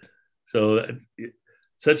 So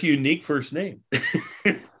such a unique first name.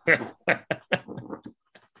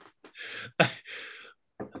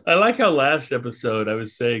 I like how last episode I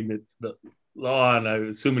was saying that the Lon, I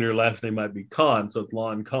was assuming your last name might be Khan, so it's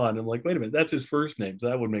Lon Khan. I'm like, wait a minute, that's his first name, so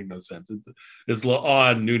that would make no sense. It's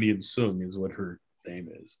Lon Noonien Sung is what her name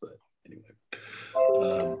is, but anyway.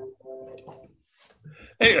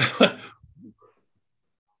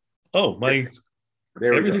 Oh,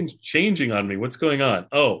 everything's changing on me. What's going on?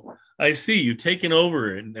 Oh, I see you taking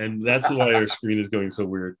over, and that's why our screen is going so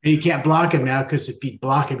weird. And you can't block him now because if you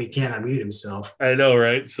block him, he can't unmute himself. I know,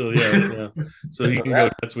 right? So yeah. So he can go.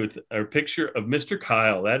 That's with our picture of Mr.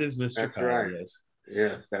 Kyle. That is Mr. That's Kyle. right. Yes.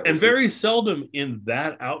 Yes. And very seldom in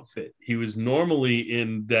that outfit. He was normally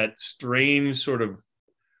in that strange sort of,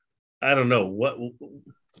 I don't know what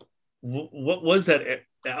was that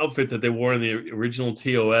outfit that they wore in the original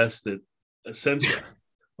TOS that essentially,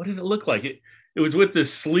 what did it look like? It was with the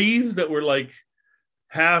sleeves that were like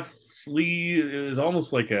half sleeve. It was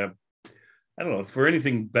almost like I don't know, for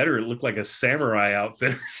anything better, it looked like a samurai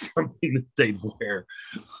outfit or something that they'd wear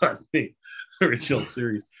on the original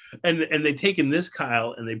series. And they taken this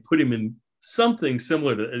Kyle and they put him in something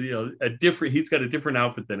similar to, he's got a different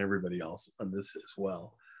outfit than everybody else on this as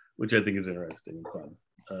well, which I think is interesting and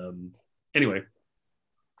fun. Anyway,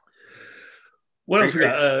 what else we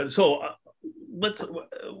got?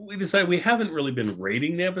 We decided we haven't really been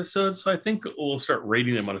rating the episodes, so I think we'll start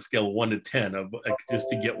rating them on a scale of 1 to 10 just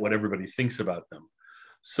to get what everybody thinks about them.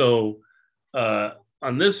 So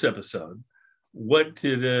on this episode, what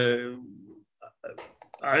did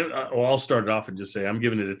I'll start it off and just say I'm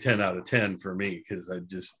giving it a 10 out of 10 for me, because I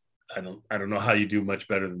don't know how you do much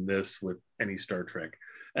better than this with any Star Trek.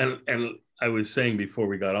 And I was saying before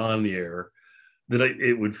we got on the air that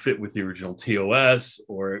it would fit with the original TOS,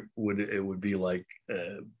 or it would be like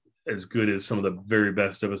as good as some of the very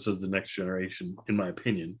best episodes of Next Generation, in my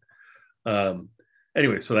opinion.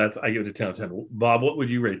 Anyway, so I give it a 10 out of 10. Bob, what would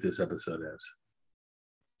you rate this episode as?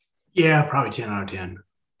 Yeah, probably 10 out of 10.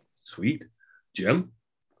 Sweet. Jim?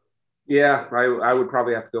 Yeah, I would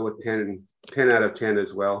probably have to go with 10 out of 10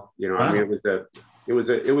 as well. Wow. I mean, it was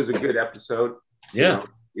a good episode. Yeah.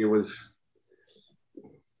 It was.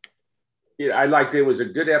 I liked it. It was a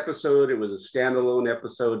good episode. It was a standalone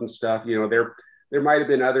episode and stuff. There might have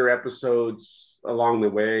been other episodes along the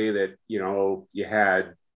way that you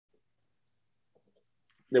had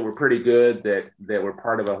that were pretty good that were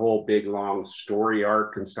part of a whole big long story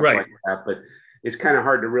arc and stuff like that. But it's kind of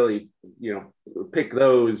hard to really pick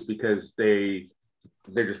those because they're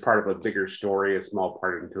just part of a bigger story, a small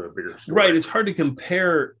part into a bigger story. Right. It's hard to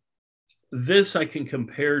compare. This I can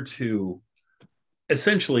compare to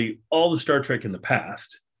essentially all the Star Trek in the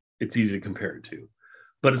past. It's easy to compare it to,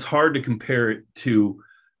 but it's hard to compare it to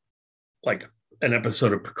like an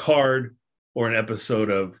episode of Picard or an episode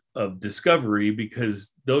of Discovery,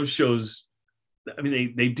 because those shows, I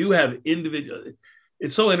mean, they do have individual.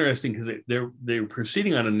 It's so interesting because they're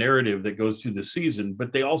proceeding on a narrative that goes through the season,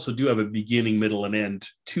 but they also do have a beginning, middle, and end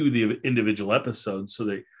to the individual episodes. So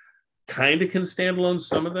they kind of can stand alone,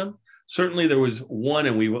 some of them. Certainly there was one,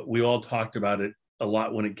 and we all talked about it a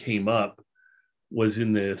lot when it came up, was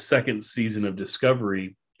in the second season of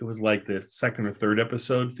Discovery. It was like the second or third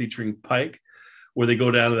episode featuring Pike, where they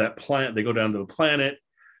go down to that planet. They go down to the planet,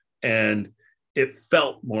 and it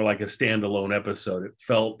felt more like a standalone episode. It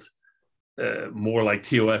felt more like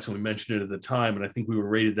TOS, and we mentioned it at the time. And I think we were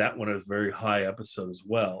rated that one as a very high episode as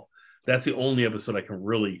well. That's the only episode I can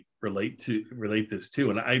really relate this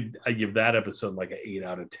to. And I give that episode like an 8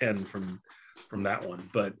 out of 10 from that one.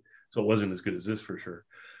 But so it wasn't as good as this for sure.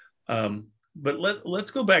 but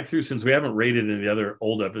let's go back through, since we haven't rated any other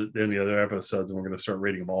episodes, and we're going to start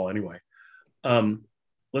rating them all anyway.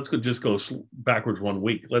 Let's go backwards 1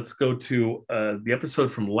 week. Let's go to the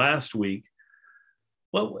episode from last week.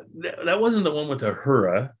 Well, that wasn't the one with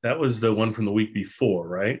Uhura. That was the one from the week before,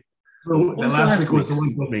 right? Well, the last week was the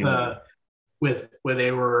one with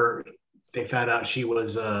where they found out she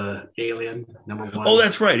was alien, number one. Oh,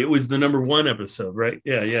 that's right. It was the number one episode, right?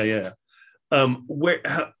 Yeah.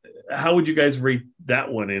 How would you guys rate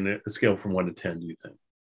that one in a scale from 1 to 10, do you think?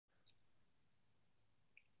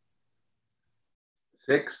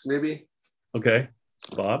 6, maybe. Okay.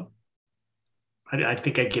 Bob? I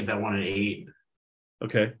think I'd give that one an 8.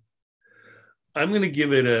 Okay. I'm going to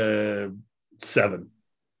give it a 7.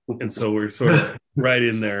 And so we're sort of right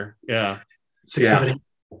in there. Yeah. 6, 7, 8.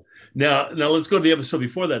 Now let's go to the episode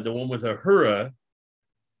before that, the one with Uhura.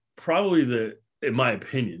 Probably in my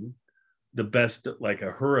opinion, the best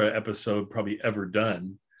Uhura episode probably ever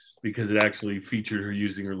done, because it actually featured her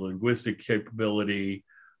using her linguistic capability.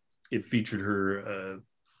 It featured her.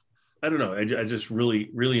 I don't know. I just really,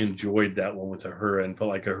 really enjoyed that one with Uhura, and felt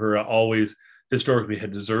like Uhura always historically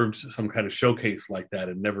had deserved some kind of showcase like that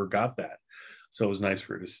and never got that. So it was nice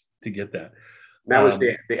for her to get that. That was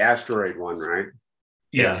the asteroid one, right?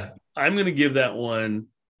 Yes. Yeah. I'm going to give that one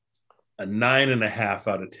a 9.5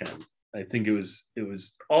 out of 10. I think it was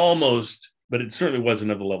almost, but it certainly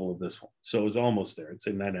wasn't at the level of this one. So it was almost there. I'd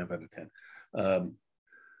say 9.5 out of 10.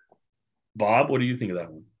 Bob, what do you think of that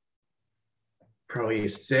one? Probably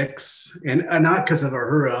 6, and not because of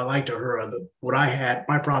Uhura. I liked Uhura.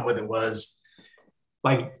 My problem with it was,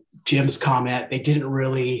 like Jim's comment, they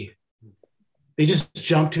just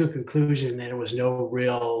jumped to a conclusion, and there was no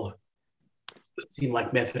real, seemed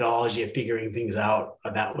like, methodology of figuring things out.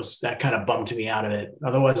 That kind of bumped me out of it.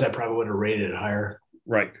 Otherwise, I probably would have rated it higher.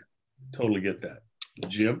 Right. Totally get that.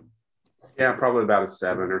 Jim? Yeah, probably about a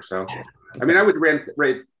 7 or so. I mean, I would rate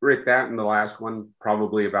that and the last one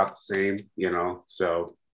probably about the same,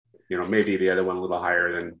 so, maybe the other one a little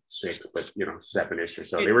higher than 6, but, 7-ish or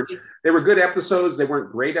so. They were good episodes. They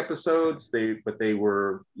weren't great episodes, but they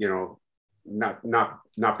were, not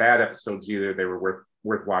bad episodes either. They were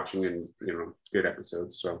worth watching, and, good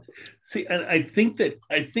episodes. So see, and I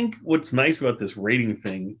think what's nice about this rating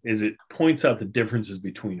thing is it points out the differences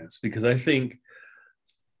between us, because I think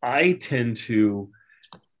I tend to,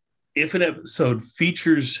 if an episode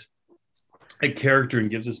features a character and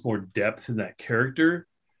gives us more depth in that character,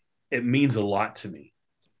 it means a lot to me.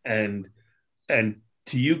 And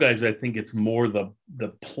to you guys, I think it's more the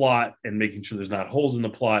plot and making sure there's not holes in the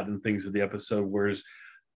plot and things of the episode. Whereas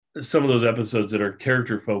some of those episodes that are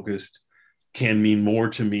character focused can mean more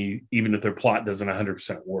to me, even if their plot doesn't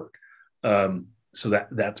 100% work. So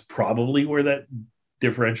that's probably where that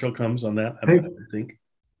differential comes on that. I think.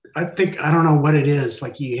 I don't know what it is.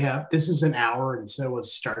 Like, this is an hour, and so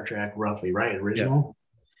was Star Trek roughly, right? Original.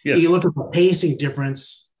 Yeah. Yes. You look at the pacing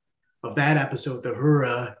difference of that episode with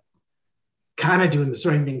Uhura, kind of doing the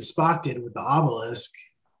same thing Spock did with the obelisk.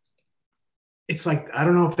 It's like, I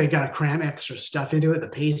don't know if they got to cram extra stuff into it. The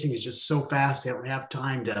pacing is just so fast. They don't have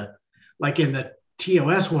time to, like in the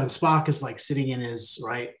TOS one, Spock is like sitting in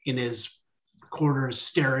his quarters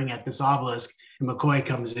staring at this obelisk, and McCoy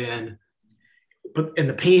comes in. And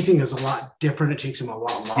the pacing is a lot different. It takes him a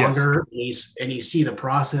lot longer, yes. And you see the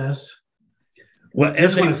process. Well,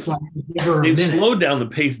 this one is they've slowed down the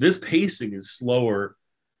pace. This pacing is slower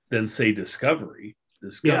than, say, Discovery.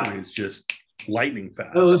 Discovery is just lightning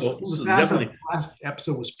fast. The last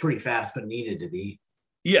episode was pretty fast, but needed to be.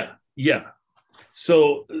 Yeah.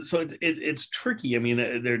 So it's tricky. I mean,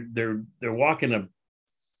 they're walking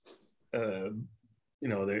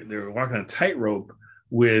they're walking a tightrope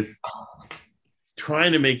with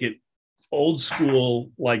trying to make it old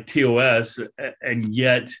school like TOS, and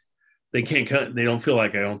yet they can't. They don't feel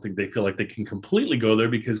like. I don't think they feel like they can completely go there,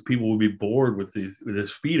 because people will be bored with the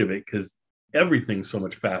speed of it, because everything's so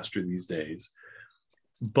much faster these days.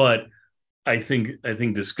 But I think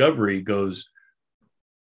Discovery goes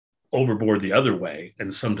overboard the other way,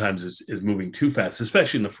 and sometimes is moving too fast,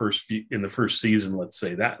 especially in the first season. Let's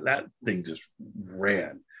say that thing just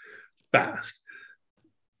ran fast.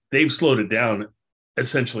 They've slowed it down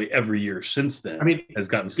essentially every year since then. Has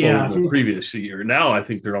gotten slower than the previous year. Now I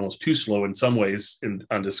think they're almost too slow in some ways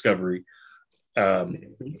on Discovery,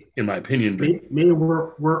 in my opinion. But maybe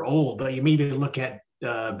we're old, but you maybe look at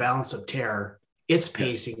Balance of Terror. Its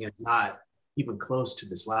pacing is not even close to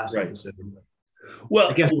this last episode.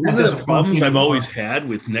 Well, one of the problems I've always had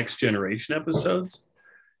with Next Generation episodes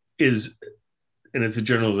is, and it's a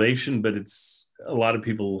generalization, but it's a lot of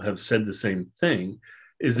people have said the same thing,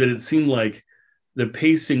 is that it seemed like the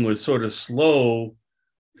pacing was sort of slow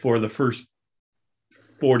for the first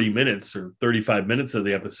 40 minutes or 35 minutes of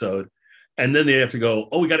the episode. And then they have to go,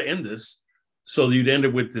 oh, we got to end this. So you'd end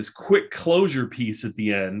up with this quick closure piece at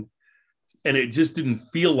the end. And it just didn't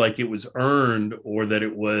feel like it was earned, or that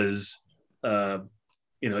it was,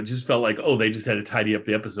 it just felt like, oh, they just had to tidy up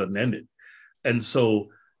the episode and end it. And so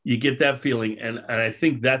you get that feeling. And I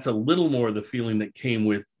think that's a little more of the feeling that came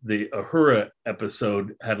with the Uhura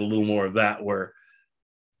episode, had a little more of that, where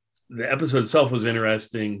the episode itself was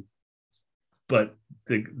interesting, but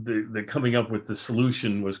the coming up with the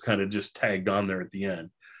solution was kind of just tagged on there at the end.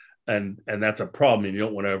 And that's a problem, and you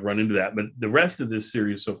don't want to run into that. But the rest of this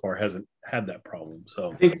series so far hasn't had that problem.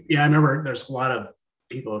 So I remember there's a lot of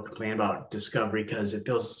people complain about Discovery because it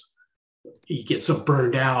feels you get so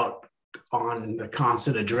burned out on the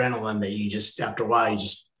constant adrenaline that you just, after a while, you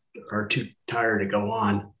just are too tired to go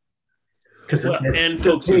on. And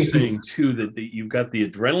folks are saying too that you've got the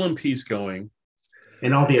adrenaline piece going,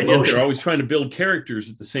 and all the emotion. They're always trying to build characters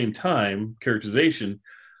at the same time, characterization.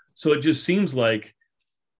 So it just seems like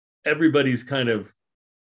everybody's kind of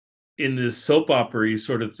in this soap opera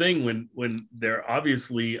sort of thing when they're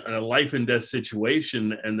obviously in a life and death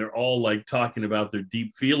situation, and they're all like talking about their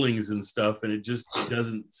deep feelings and stuff. And it just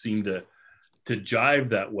doesn't seem to jive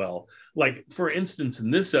that well. Like, for instance,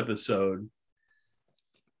 in this episode,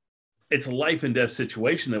 it's a life and death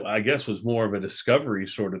situation that I guess was more of a Discovery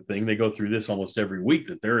sort of thing. They go through this almost every week,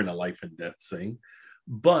 that they're in a life and death thing.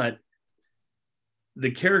 But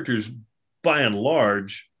the characters, by and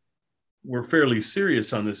large, were fairly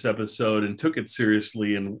serious on this episode and took it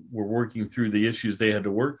seriously, and were working through the issues they had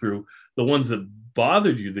to work through. The ones that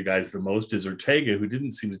bothered you, the guys, the most is Ortega, who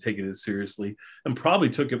didn't seem to take it as seriously, and probably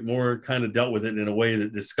took it more, kind of dealt with it in a way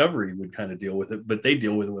that Discovery would kind of deal with it, but they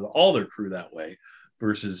deal with it with all their crew that way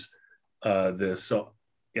versus this. So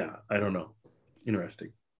yeah, I don't know.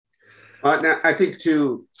 Interesting. Now, I think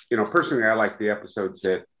too, personally, I like the episodes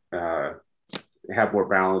that have more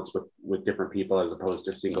balance with different people, as opposed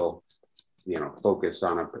to single, focus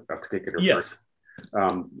on a particular yes.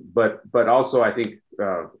 person. But also I think,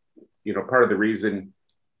 part of the reason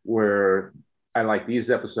where I like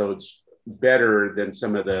these episodes better than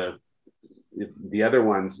some of the other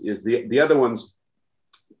ones is the other ones,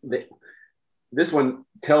 this one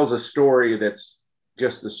tells a story that's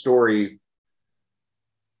just the story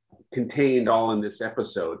contained all in this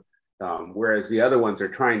episode, whereas the other ones are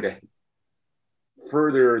trying to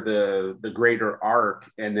further the greater arc,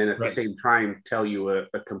 and then at the same time tell you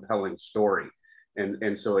a compelling story.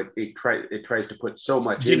 And so it tries to put so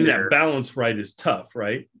much getting in there. That balance right is tough,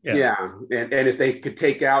 right? Yeah. And if they could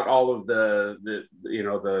take out all of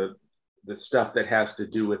the stuff that has to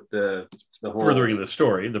do with the whole furthering the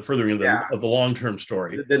story, the furthering of the long-term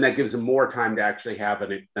story, then that gives them more time to actually have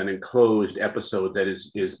an enclosed episode that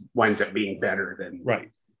is winds up being better than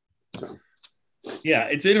right. So yeah,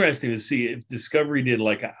 it's interesting to see if Discovery did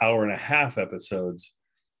like an hour and a half episodes,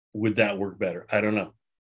 would that work better? I don't know.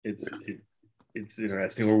 It's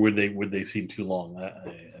interesting, or would they seem too long?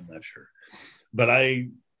 I'm not sure. But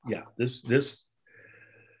this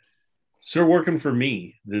still working for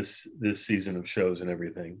me this season of shows and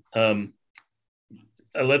everything.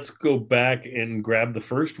 Let's go back and grab the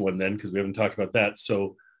first one then, because we haven't talked about that.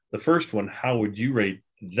 So the first one, how would you rate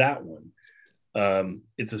that one?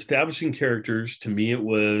 It's establishing characters. To me, it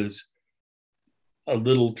was a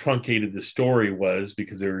little truncated. The story was,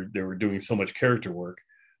 because they were doing so much character work,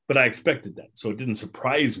 but I expected that, so it didn't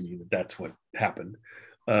surprise me that that's what happened.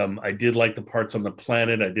 I did like the parts on the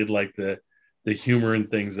planet. I did like the humor and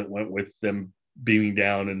things that went with them beaming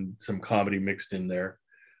down, and some comedy mixed in there,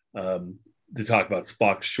 to talk about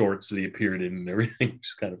Spock's shorts that he appeared in and everything, which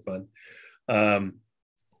is kind of fun.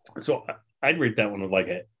 So I'd rate that one with like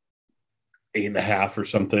a 8.5 or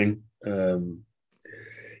something.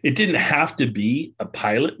 It didn't have to be a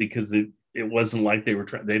pilot, because it wasn't like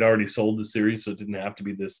they'd already sold the series, so it didn't have to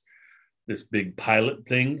be this big pilot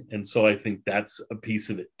thing. And so I think that's a piece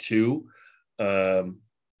of it too, that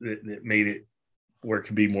made it where it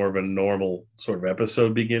could be more of a normal sort of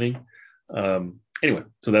episode beginning. Anyway,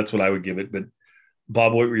 so that's what I would give it. But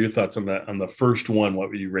Bob, what were your thoughts on that? On the first one, what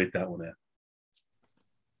would you rate that one at?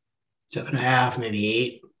 7.5, maybe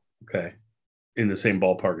 8. Okay. In the same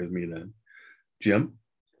ballpark as me then. Jim?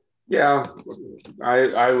 Yeah,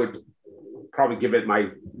 I would probably give it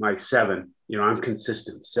my 7. I'm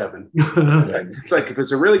consistent 7. It's like, if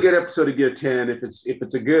it's a really good episode, it gets a 10. If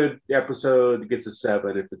it's a good episode, it gets a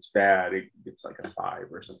 7. If it's bad, it gets like a 5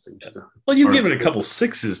 or something. So, well, you've given a couple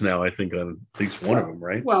 6s now, I think, on at least one of them,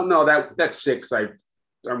 right? Well, no, that's 6. I'm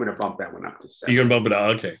going to bump that one up to 7. You're going to bump it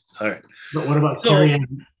up? Okay, all right. But what about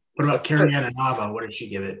What about Kariana Nava? What did she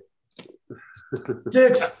give it?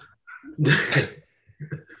 6.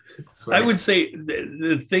 I would say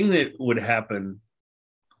the thing that would happen,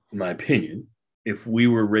 in my opinion, if we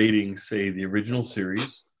were rating, say, the original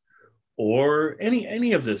series or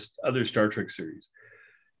any of this other Star Trek series,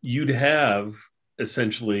 you'd have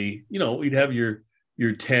essentially, you'd have your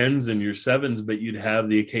 10s and your 7s, but you'd have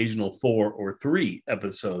the occasional 4 or 3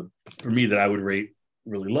 episode for me that I would rate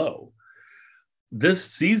really low. This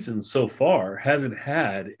season so far hasn't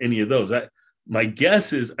had any of those. My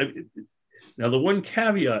guess is, now the one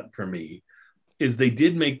caveat for me is they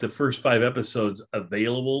did make the first 5 episodes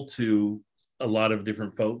available to a lot of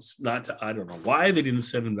different folks. I don't know why they didn't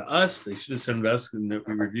send them to us. They should have sent them to us, and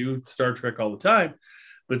we review Star Trek all the time.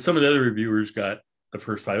 But some of the other reviewers got the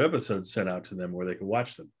first 5 episodes sent out to them where they could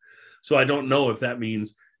watch them. So I don't know if that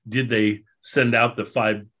means, did they send out the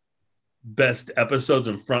 5 best episodes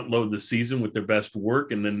and front load the season with their best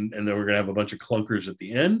work, and then we're going to have a bunch of clunkers at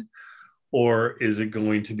the end, or is it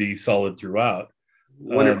going to be solid throughout?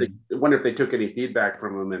 Wonder if they took any feedback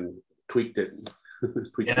from them and tweaked it.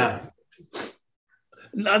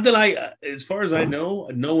 Not that as far as I know,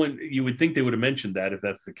 no one. You would think they would have mentioned that if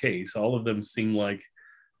that's the case. All of them seem like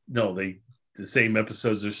the same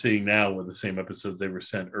episodes they're seeing now were the same episodes they were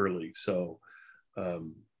sent early. So,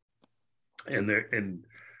 and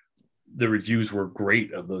the reviews were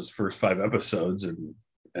great of those first 5 episodes,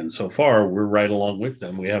 and so far we're right along with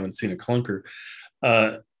them. We haven't seen a clunker.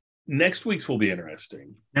 Next week's will be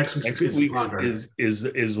interesting. Next week's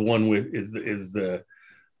is one with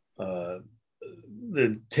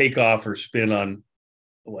the takeoff or spin on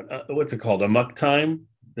what's it called, Amok Time,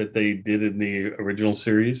 that they did in the original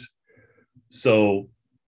series. So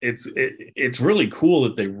it's really cool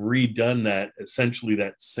that they've redone that, essentially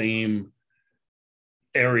that same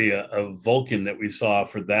area of Vulcan that we saw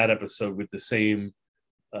for that episode, with the same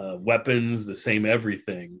weapons, the same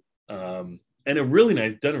everything, and done a really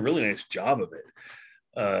nice job of it.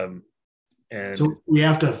 And so we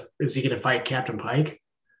have to. Is he going to fight Captain Pike?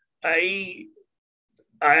 I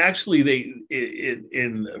actually,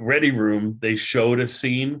 in Ready Room, they showed a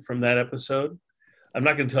scene from that episode. I'm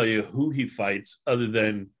not going to tell you who he fights, other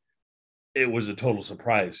than it was a total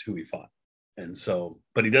surprise who he fought. And so,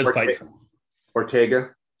 but he does fight someone.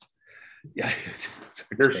 Ortega. Yeah.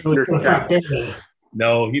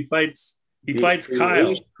 No, he fights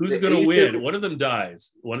Kyle. Who's going to win? One of them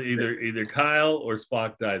dies. Either Kyle or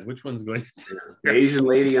Spock dies. Which one's going to? The Asian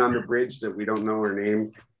lady on the bridge that we don't know her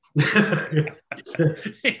name.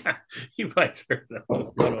 Yeah, he fights her.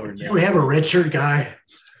 Do we have a red shirt guy?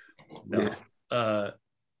 No.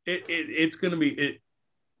 It's going to be it.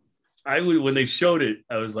 When they showed it,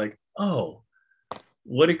 I was like, oh,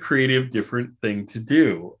 what a creative, different thing to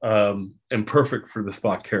do, and perfect for the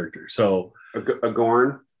Spock character. So a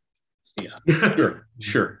Gorn. Yeah,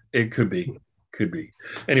 sure. It could be.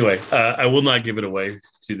 Anyway, I will not give it away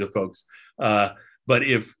to the folks. But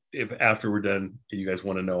if after we're done, you guys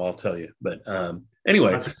want to know, I'll tell you. But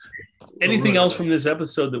anyway, anything else from this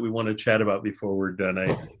episode that we want to chat about before we're done?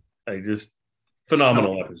 I just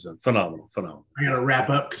phenomenal episode. Phenomenal. I got to wrap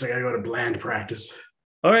up because I got to go to bland practice.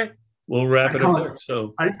 All right, we'll wrap it up there.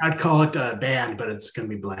 So I'd call it band, but it's going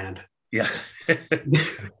to be bland. Yeah.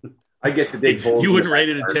 I get to dig holes. You wouldn't rate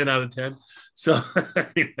it a 10 out of 10. So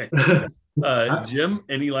anyway, Jim,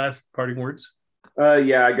 any last parting words?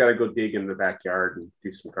 Yeah, I got to go dig in the backyard and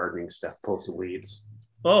do some gardening stuff, pull some weeds.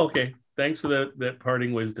 Oh, okay. Thanks for that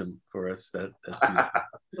parting wisdom for us. That's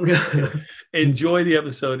Enjoy the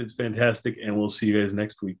episode. It's fantastic. And we'll see you guys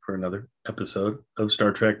next week for another episode of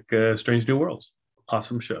Star Trek Strange New Worlds.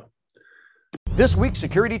 Awesome show. This week,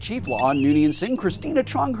 Security Chief La'an Noonien Singh, Christina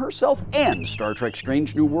Chong herself, and Star Trek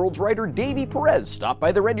Strange New Worlds writer Davy Perez stop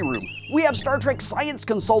by the Ready Room. We have Star Trek science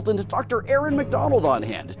consultant Dr. Aaron McDonald on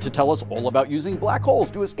hand to tell us all about using black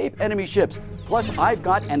holes to escape enemy ships. Plus, I've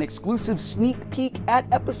got an exclusive sneak peek at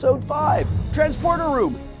Episode 5, Transporter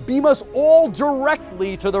Room. Beam us all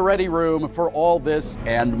directly to the Ready Room for all this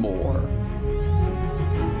and more.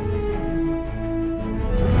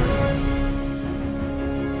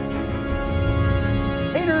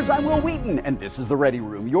 Hey nerds, I'm Will Wheaton, and this is The Ready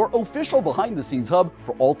Room, your official behind-the-scenes hub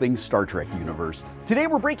for all things Star Trek universe. Today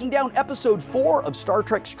we're breaking down Episode 4 of Star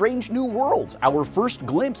Trek Strange New Worlds, our first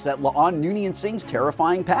glimpse at La'an Noonien Singh's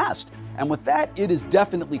terrifying past. And with that, it is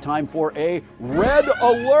definitely time for a Red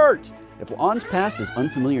Alert! If La'an's past is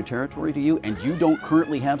unfamiliar territory to you and you don't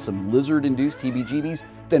currently have some lizard-induced heebie-jeebies,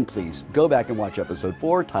 then please go back and watch Episode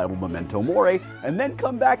 4 titled Memento Mori, and then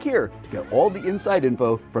come back here to get all the inside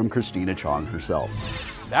info from Christina Chong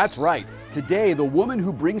herself. That's right, Today, the woman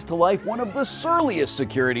who brings to life one of the surliest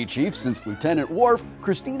security chiefs since Lieutenant Worf,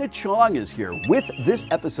 Christina Chong, is here with this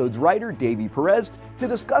episode's writer, Davy Perez, to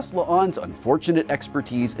discuss La'an's unfortunate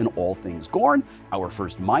expertise in all things Gorn, our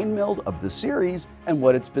first mind meld of the series, and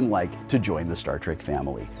what it's been like to join the Star Trek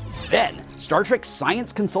family. Then, Star Trek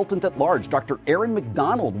science consultant at large, Dr. Aaron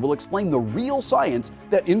McDonald, will explain the real science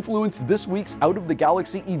that influenced this week's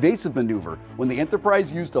out-of-the-galaxy evasive maneuver when the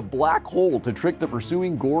Enterprise used a black hole to trick the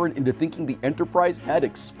pursuing Gorn into thinking the Enterprise had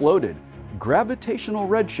exploded. Gravitational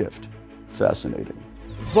redshift. Fascinating.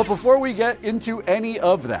 But before we get into any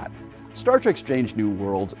of that, Star Trek Strange New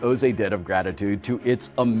Worlds owes a debt of gratitude to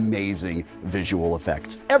its amazing visual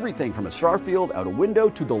effects. Everything from a starfield out a window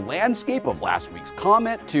to the landscape of last week's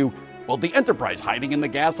comet to, well, the Enterprise hiding in the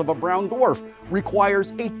gas of a brown dwarf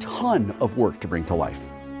requires a ton of work to bring to life.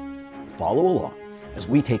 Follow along as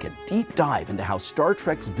we take a deep dive into how Star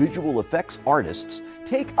Trek's visual effects artists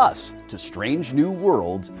take us to strange new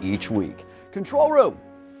worlds each week. Control room,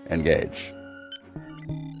 engage.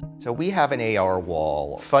 So we have an AR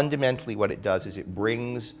wall. Fundamentally what it does is it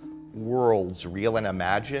brings worlds, real and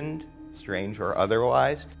imagined, strange or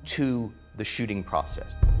otherwise, to the shooting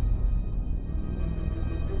process.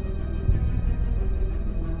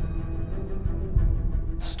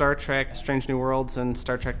 Star Trek Strange New Worlds and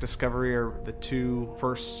Star Trek Discovery are the two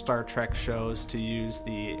first Star Trek shows to use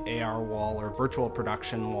the AR wall or virtual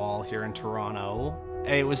production wall here in Toronto.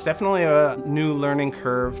 It was definitely a new learning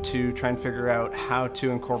curve to try and figure out how to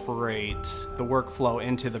incorporate the workflow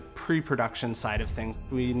into the pre-production side of things.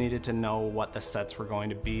 We needed to know what the sets were going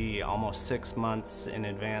to be almost 6 months in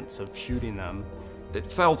advance of shooting them. It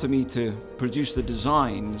fell to me to produce the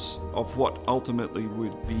designs of what ultimately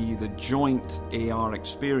would be the joint AR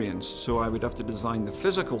experience. So I would have to design the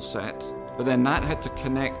physical set, but then that had to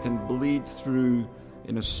connect and bleed through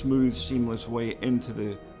in a smooth, seamless way into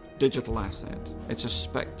the digital asset. It's a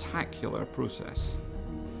spectacular process.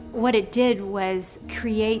 What it did was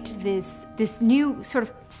create this new sort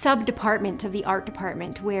of sub-department of the art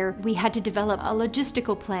department where we had to develop a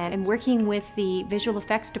logistical plan and working with the visual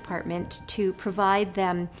effects department to provide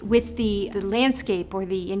them with the landscape or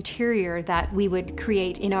the interior that we would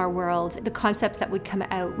create in our world. The concepts that would come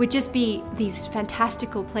out would just be these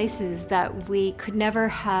fantastical places that we could never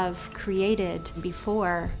have created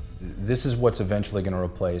before. This is what's eventually going to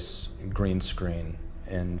replace green screen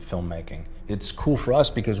in filmmaking. It's cool for us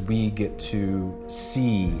because we get to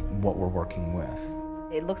see what we're working with.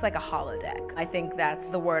 It looks like a holodeck. I think that's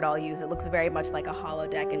the word I'll use. It looks very much like a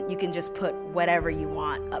holodeck, and you can just put whatever you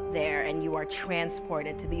want up there and you are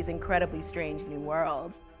transported to these incredibly strange new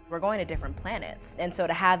worlds. We're going to different planets. And so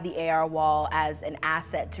to have the AR wall as an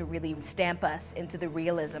asset to really stamp us into the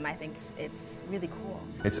realism, I think it's really cool.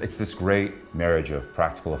 It's this great marriage of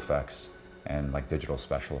practical effects and like digital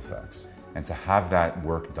special effects. And to have that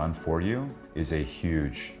work done for you is a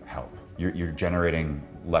huge help. You're generating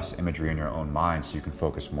less imagery in your own mind so you can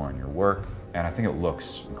focus more on your work. And I think it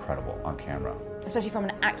looks incredible on camera. Especially from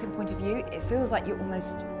an acting point of view, it feels like you're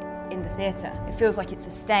almost in the theatre. It feels like it's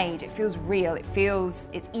a stage, it feels real,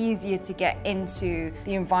 it's easier to get into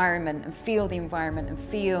the environment and feel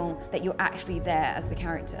that you're actually there as the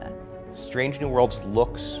character. Strange New Worlds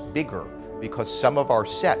looks bigger because some of our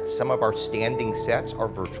sets, some of our standing sets are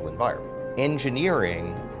virtual environments.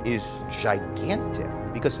 Engineering is gigantic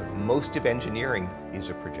because most of engineering is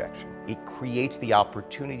a projection. It creates the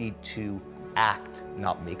opportunity to act,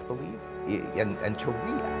 not make believe, and to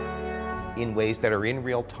react in ways that are in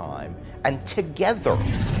real time and together.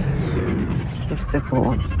 It's the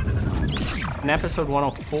Gorn. In episode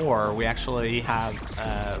 104, we actually have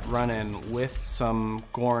a run-in with some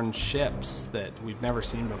Gorn ships that we've never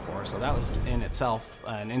seen before. So that was in itself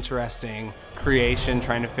an interesting creation,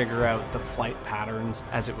 trying to figure out the flight patterns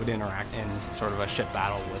as it would interact in sort of a ship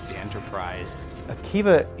battle with the Enterprise.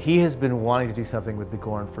 Akiva, he has been wanting to do something with the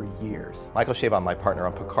Gorn for years. Michael Chabon, my partner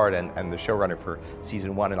on Picard and the showrunner for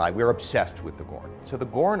season 1, and I, we're obsessed with the Gorn. So the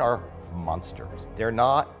Gorn are monsters. They're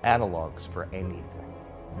not analogs for anything.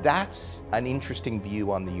 That's an interesting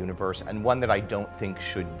view on the universe and one that I don't think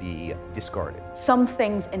should be discarded. Some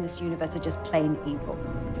things in this universe are just plain evil.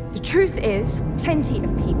 The truth is, plenty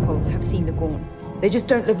of people have seen the Gorn. They just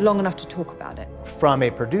don't live long enough to talk about it. From a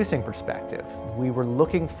producing perspective, we were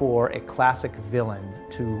looking for a classic villain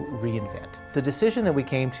to reinvent. The decision that we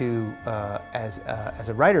came to as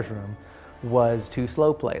a writer's room was to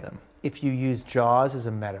slow play them. If you use Jaws as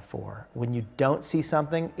a metaphor, when you don't see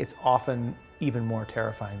something, it's often even more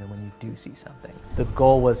terrifying than when you do see something. The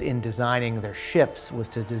goal was in designing their ships was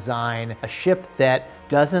to design a ship that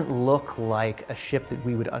doesn't look like a ship that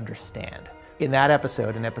we would understand. In that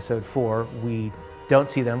episode, in episode 4, we don't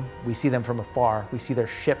see them. We see them from afar. We see their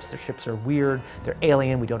ships. Their ships are weird. They're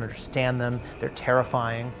alien. We don't understand them. They're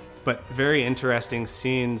terrifying. But very interesting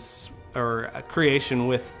scenes or a creation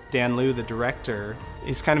with Dan Liu, the director,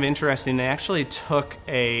 is kind of interesting. They actually took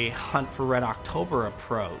a Hunt for Red October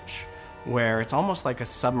approach where it's almost like a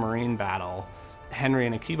submarine battle. Henry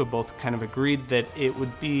and Akiva both kind of agreed that it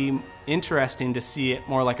would be interesting to see it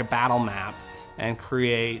more like a battle map and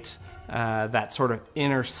create that sort of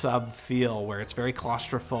inner sub feel where it's very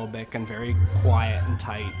claustrophobic and very quiet and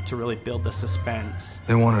tight to really build the suspense.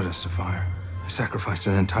 They wanted us to fire. They sacrificed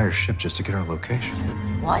an entire ship just to get our location.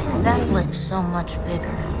 Why is that blip so much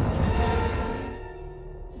bigger?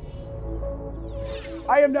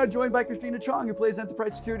 I am now joined by Christina Chong, who plays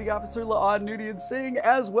Enterprise Security Officer La'an Noonien Singh,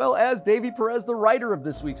 as well as Davy Perez, the writer of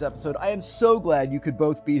this week's episode. I am so glad you could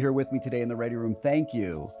both be here with me today in the Ready Room. Thank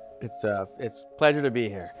you. It's a pleasure to be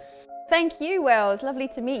here. Thank you, Will. It's lovely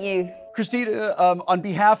to meet you. Christina, on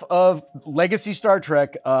behalf of Legacy Star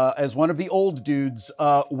Trek, as one of the old dudes,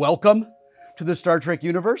 welcome to the Star Trek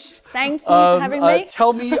universe. Thank you for having me.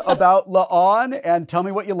 Tell me about La'an and tell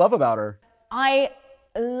me what you love about her. I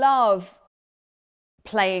love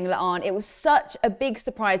playing La'an. It was such a big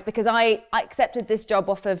surprise because I accepted this job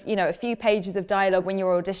off of, a few pages of dialogue when you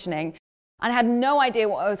were auditioning, and I had no idea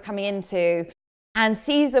what I was coming into. And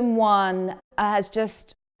season 1 has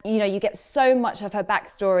just, you get so much of her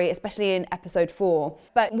backstory, especially in episode 4.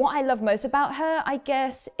 But what I love most about her, I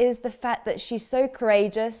guess, is the fact that she's so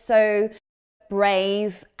courageous, so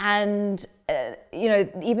brave, and,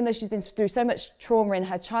 even though she's been through so much trauma in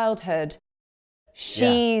her childhood,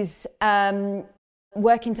 she's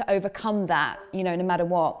working to overcome that, no matter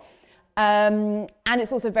what. And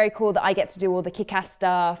it's also very cool that I get to do all the kick-ass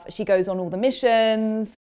stuff. She goes on all the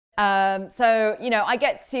missions. So, I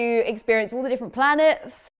get to experience all the different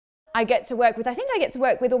planets. I get to work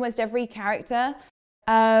with almost every character.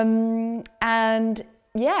 And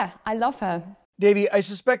yeah, I love her. Davey, I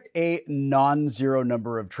suspect a non-zero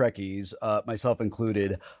number of Trekkies, myself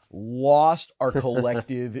included, lost our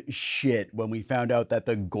collective shit when we found out that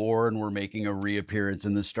the Gorn were making a reappearance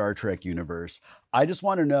in the Star Trek universe. I just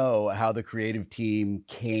want to know how the creative team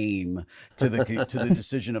came to the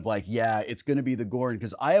decision of it's going to be the Gorn,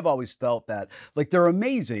 because I have always felt that they're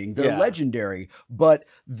amazing, they're legendary, but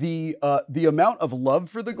the amount of love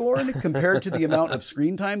for the Gorn compared to the amount of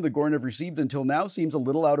screen time the Gorn have received until now seems a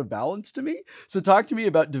little out of balance to me. So talk to me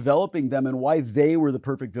about developing them and why they were the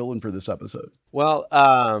perfect villain for this episode. Well,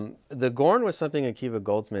 the Gorn was something Akiva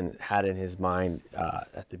Goldsman had in his mind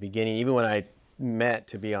at the beginning. Even when I met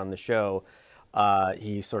to be on the show,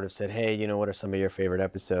 he sort of said, hey, what are some of your favorite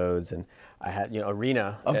episodes? And I had,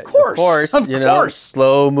 Arena. Of course,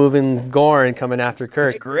 slow moving Gorn coming after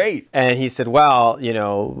Kirk. That's great. And he said, well,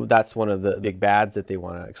 that's one of the big bads that they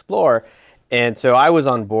want to explore. And so I was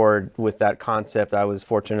on board with that concept. I was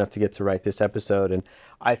fortunate enough to get to write this episode. And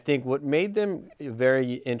I think what made them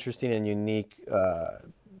very interesting and unique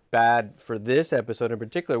bad for this episode in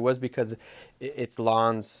particular was because it's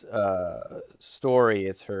La'an's story.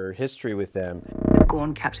 It's her history with them. The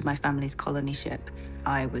Gorn captured my family's colony ship.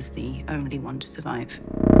 I was the only one to survive.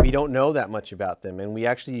 We don't know that much about them, and we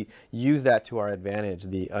actually use that to our advantage.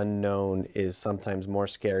 The unknown is sometimes more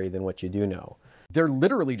scary than what you do know. They're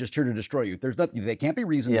literally just here to destroy you. There's nothing, they can't be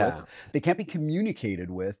reasoned with. They can't be communicated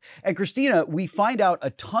with. And Christina, we find out a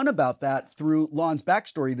ton about that through La'an's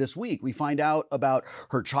backstory this week. We find out about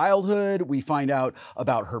her childhood. We find out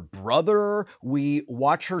about her brother. We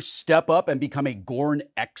watch her step up and become a Gorn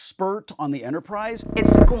expert on the Enterprise.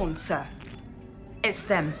 It's the Gorn, sir. It's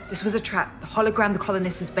them. This was a trap. The hologram the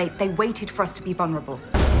colonists bait. They waited for us to be vulnerable.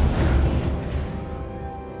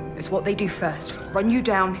 It's what they do first. Run you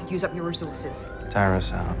down, use up your resources. Tire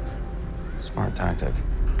us out. Smart tactic.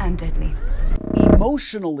 And deadly.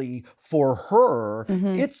 Emotionally, for her,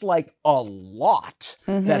 it's like a lot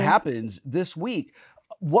that happens this week.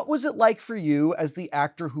 What was it like for you as the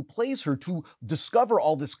actor who plays her to discover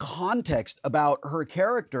all this context about her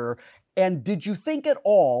character? And did you think at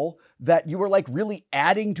all that you were really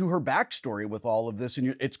adding to her backstory with all of this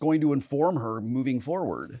and it's going to inform her moving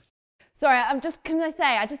forward? Sorry, I'm just going to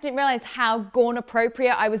say, I just didn't realize how Gorn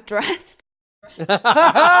appropriate I was dressed.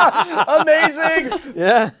 Amazing!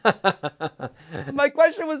 Yeah. My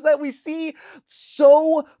question was that we see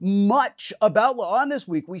so much about La'an this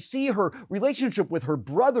week. We see her relationship with her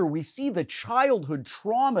brother. We see the childhood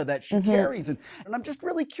trauma that she carries. And I'm just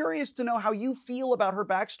really curious to know how you feel about her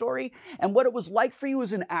backstory and what it was like for you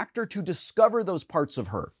as an actor to discover those parts of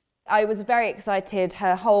her. I was very excited.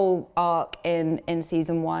 Her whole arc in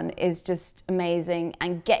season 1 is just amazing,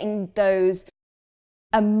 and getting those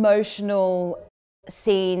emotional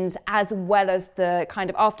scenes, as well as the kind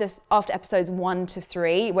of after episodes 1 to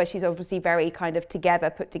 3, where she's obviously very kind of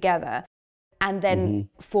put together, and then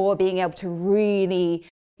 4 being able to really,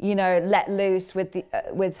 you know, let loose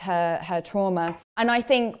with her trauma. And I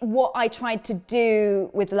think what I tried to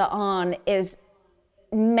do with La'an is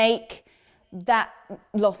make that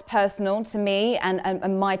loss personal to me,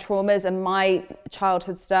 and my traumas and my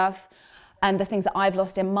childhood stuff and the things that I've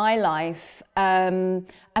lost in my life, and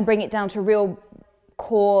bring it down to a real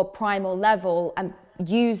core primal level, and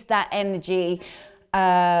use that energy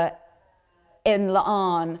in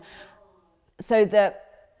La'an, so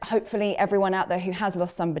that hopefully everyone out there who has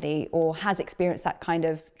lost somebody or has experienced that kind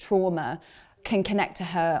of trauma can connect to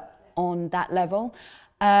her on that level.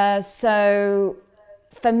 So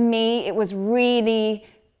for me, it was really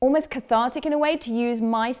almost cathartic in a way to use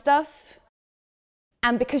my stuff.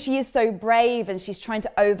 And because she is so brave and she's trying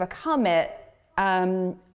to overcome it,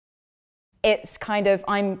 it's kind of,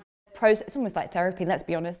 it's almost like therapy, let's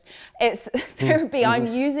be honest. It's therapy, I'm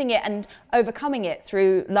using it and overcoming it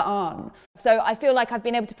through La'an. So I feel like I've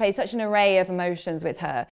been able to play such an array of emotions with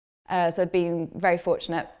her. So I've been very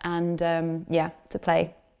fortunate, and yeah, to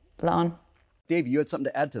play La'an. Dave, you had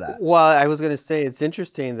something to add to that. Well, I was going to say it's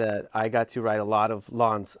interesting that I got to write a lot of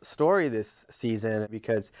La'an's story this season,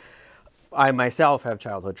 because I myself have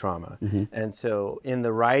childhood trauma. And so in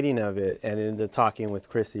the writing of it and in the talking with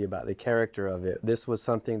Chrissy about the character of it, this was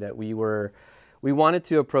something that we wanted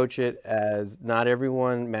to approach it as not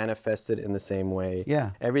everyone manifested in the same way.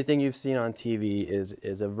 Yeah. Everything you've seen on TV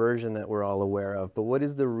is a version that we're all aware of, but what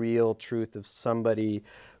is the real truth of somebody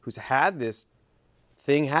who's had this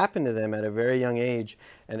thing happen to them at a very young age,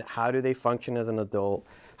 and how do they function as an adult?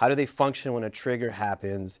 How do they function when a trigger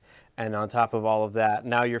happens? And on top of all of that,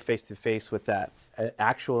 now you're face to face with that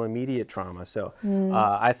actual immediate trauma. So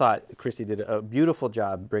I thought Chrissy did a beautiful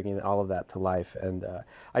job bringing all of that to life. And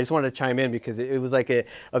I just wanted to chime in because it was like a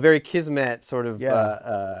very kismet sort of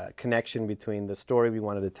connection between the story we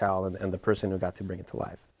wanted to tell and the person who got to bring it to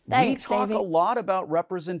life. Thanks, we talk a lot about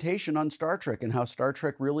representation on Star Trek and how Star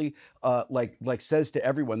Trek really like says to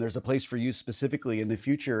everyone there's a place for you specifically in the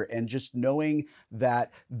future, and just knowing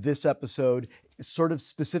that this episode sort of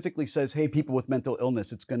specifically says, hey, people with mental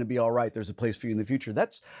illness, it's going to be all right, there's a place for you in the future.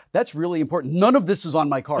 That's really important. None of this is on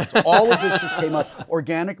my cards. All of this just came up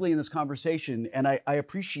organically in this conversation, and I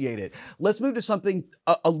appreciate it. Let's move to something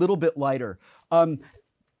a little bit lighter.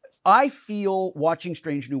 I feel watching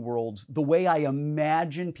Strange New Worlds the way I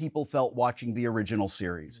imagine people felt watching the original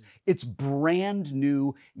series. It's brand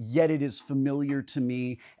new, yet it is familiar to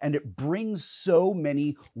me, and it brings so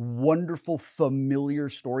many wonderful, familiar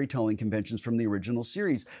storytelling conventions from the original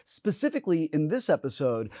series. Specifically, in this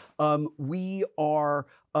episode, we are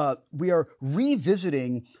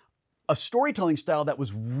revisiting a storytelling style that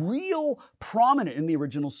was real prominent in the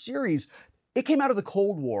original series. It came out of the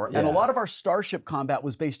Cold War, and a lot of our starship combat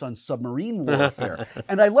was based on submarine warfare.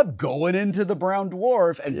 And I love going into the Brown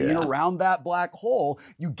Dwarf and being around that black hole.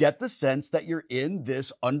 You get the sense that you're in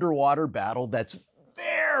this underwater battle that's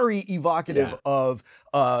very evocative of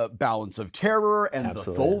Balance of Terror and the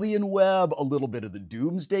Tholian Web, a little bit of the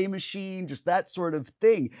Doomsday Machine, just that sort of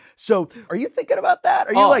thing. So are you thinking about that?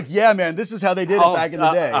 Are you like, yeah, man, this is how they did it back in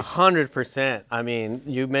the day? 100%. I mean,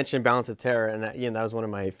 you mentioned Balance of Terror, and that was one of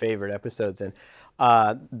my favorite episodes. And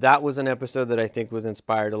that was an episode that I think was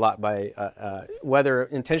inspired a lot by, whether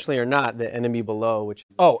intentionally or not, The Enemy Below, which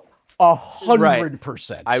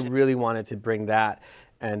 100%. I really wanted to bring that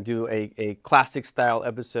and do a classic style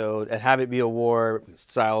episode and have it be a war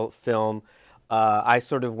style film. I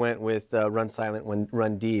sort of went with Run Silent,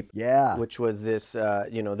 Run Deep, which was this,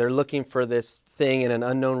 they're looking for this thing in an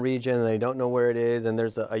unknown region and they don't know where it is, and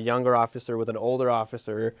there's a younger officer with an older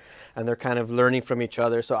officer and they're kind of learning from each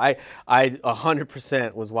other. So I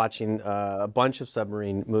 100% was watching a bunch of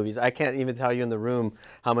submarine movies. I can't even tell you in the room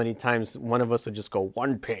how many times one of us would just go,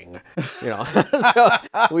 one ping, So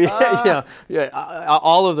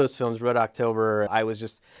all of those films, Red October, I was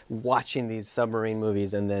just watching these submarine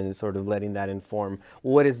movies and then sort of letting that inform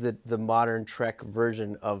what is the modern Trek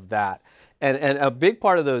version of that. And a big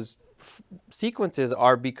part of those sequences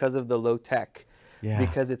are because of the low tech,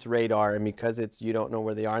 because it's radar and because you don't know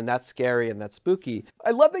where they are, and that's scary and that's spooky.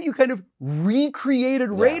 I love that you kind of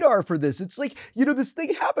recreated radar for this. It's like, this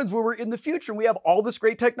thing happens where we're in the future and we have all this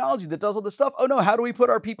great technology that does all this stuff. Oh no, how do we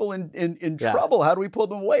put our people in trouble? How do we pull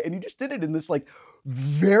them away? And you just did it in this like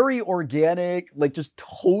very organic, like just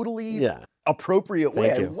totally appropriate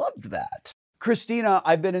way. I loved that. Christina,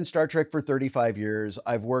 I've been in Star Trek for 35 years.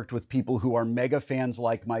 I've worked with people who are mega fans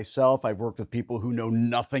like myself. I've worked with people who know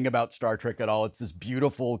nothing about Star Trek at all. It's this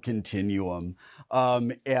beautiful continuum.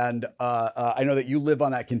 And I know that you live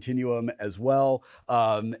on that continuum as well.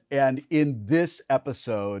 And in this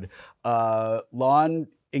episode, La'an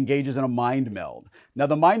engages in a mind meld. Now,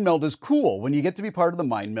 the mind meld is cool. When you get to be part of the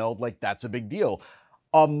mind meld, like, that's a big deal.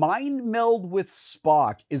 A mind meld with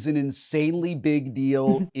Spock is an insanely big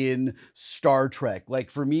deal in Star Trek. Like,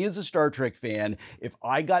 for me as a Star Trek fan, if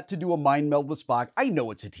I got to do a mind meld with Spock, I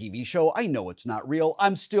know it's a TV show, I know it's not real,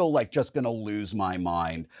 I'm still like just gonna lose my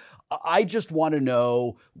mind. I just want to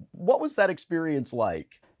know, what was that experience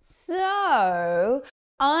like? So,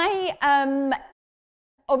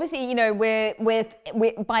 obviously, you know, we're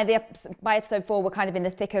by episode 4, we're kind of in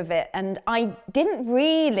the thick of it, and I didn't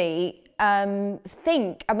really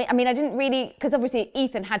think. I mean, I didn't really, because obviously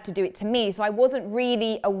Ethan had to do it to me, so I wasn't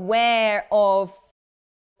really aware of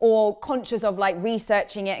or conscious of like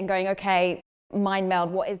researching it and going, okay, mind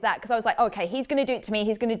meld, what is that? Because I was like, okay, he's going to do it to me.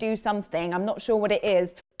 He's going to do something. I'm not sure what it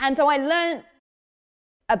is. And so I learned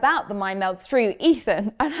about the mind meld through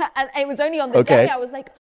Ethan, and it was only on the day I was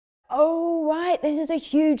like, oh, right, this is a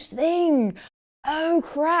huge thing. Oh,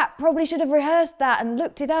 crap, probably should have rehearsed that and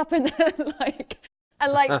looked it up and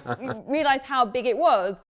realized how big it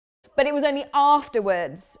was. But it was only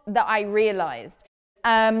afterwards that I realized,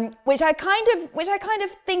 which I kind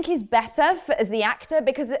of think is better as the actor,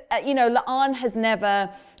 because, you know, La'an has never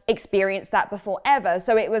experienced that before ever.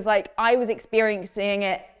 So it was like I was experiencing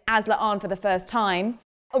it as La'an for the first time.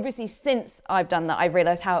 Obviously, since I've done that, I've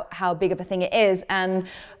realized how big of a thing it is. And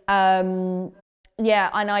yeah,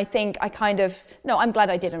 and I think I'm glad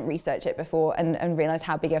I didn't research it before and realize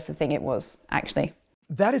how big of a thing it was, actually.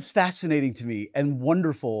 That is fascinating to me and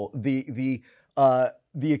wonderful.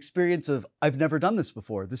 The experience of, I've never done this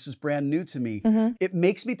before. This is brand new to me. Mm-hmm. It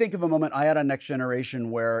makes me think of a moment I had on Next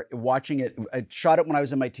Generation where watching it, I shot it when I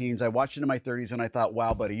was in my teens, I watched it in my 30s, and I thought,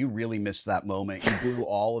 wow, buddy, you really missed that moment. You blew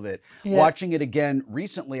all of it. Yeah. Watching it again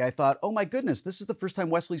recently, I thought, oh my goodness, this is the first time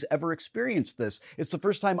Wesley's ever experienced this. It's the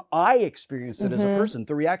first time I experienced it as a person.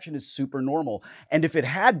 The reaction is super normal. And if it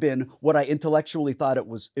had been what I intellectually thought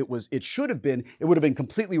it should have been, it would have been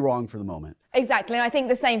completely wrong for the moment. Exactly, and I think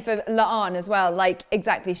the same for La'an as well. Like,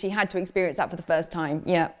 exactly, she had to experience that for the first time.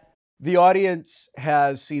 Yeah. The audience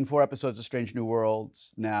has seen 4 episodes of Strange New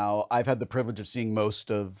Worlds now. I've had the privilege of seeing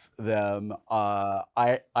most of them.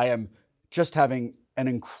 I am just having an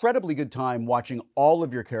incredibly good time watching all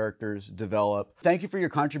of your characters develop. Thank you for your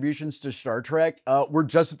contributions to Star Trek. We're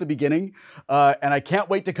just at the beginning, and I can't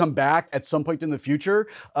wait to come back at some point in the future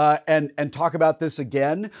and talk about this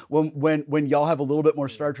again when y'all have a little bit more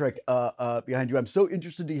Star Trek behind you. I'm so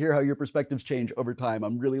interested to hear how your perspectives change over time.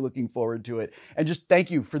 I'm really looking forward to it. And just thank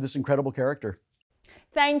you for this incredible character.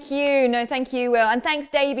 Thank you. No, thank you, Will. And thanks,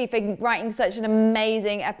 Davey, for writing such an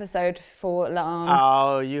amazing episode for La'an.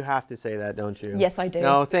 Oh, you have to say that, don't you? Yes, I do.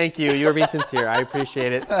 No, thank you. You're being sincere. I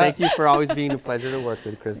appreciate it. Thank you for always being a pleasure to work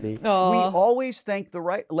with, Chrissy. We always thank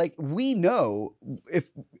we know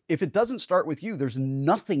if it doesn't start with you, there's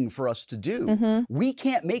nothing for us to do. Mm-hmm. We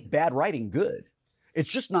can't make bad writing good. It's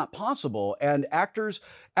just not possible. And actors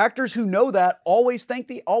who know that always thank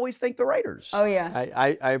the writers. Oh yeah,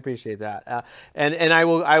 I appreciate that, and I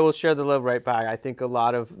will share the love right back. I think a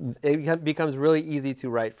lot of it becomes really easy to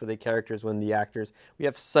write for the characters when the actors. We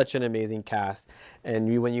have such an amazing cast,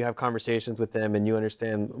 and when you have conversations with them and you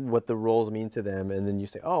understand what the roles mean to them, and then you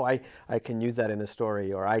say, oh, I can use that in a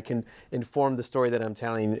story, or I can inform the story that I'm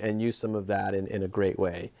telling and use some of that in a great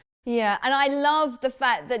way. Yeah, and I love the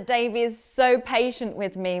fact that Dave is so patient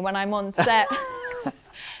with me when I'm on set.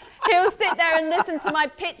 He'll sit there and listen to my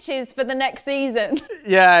pitches for the next season.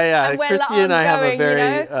 Yeah. And Chrissy and I have a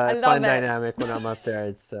very fun it. dynamic when I'm up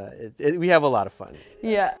there. We have a lot of fun.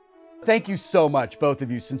 Yeah. Thank you so much, both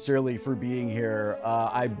of you, sincerely, for being here.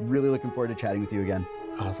 I'm really looking forward to chatting with you again.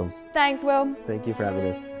 Awesome. Thanks, Will. Thank you for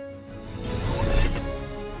having us.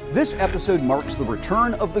 This episode marks the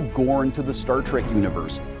return of the Gorn to the Star Trek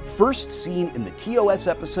universe, first seen in the TOS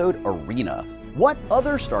episode Arena. What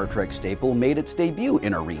other Star Trek staple made its debut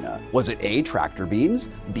in Arena? Was it A, tractor beams,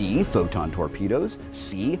 B, photon torpedoes,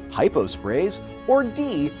 C, hyposprays, or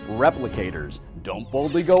D, replicators? Don't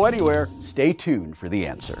boldly go anywhere. Stay tuned for the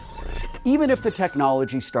answer. Even if the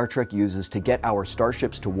technology Star Trek uses to get our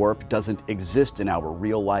starships to warp doesn't exist in our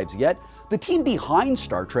real lives yet, the team behind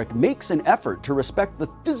Star Trek makes an effort to respect the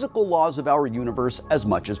physical laws of our universe as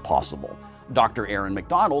much as possible. Dr. Aaron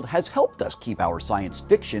McDonald has helped us keep our science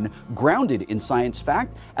fiction grounded in science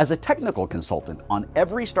fact as a technical consultant on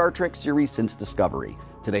every Star Trek series since Discovery.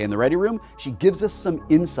 Today in the Ready Room, she gives us some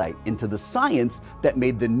insight into the science that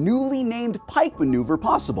made the newly named Pike Maneuver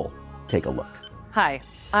possible. Take a look. Hi,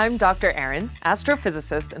 I'm Dr. Erin,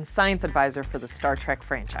 astrophysicist and science advisor for the Star Trek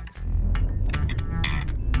franchise.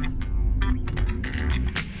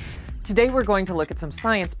 Today we're going to look at some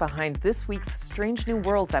science behind this week's Strange New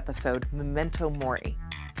Worlds episode, Memento Mori.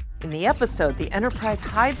 In the episode, the Enterprise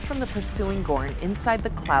hides from the pursuing Gorn inside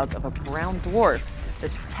the clouds of a brown dwarf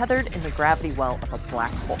that's tethered in the gravity well of a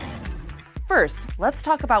black hole. First, let's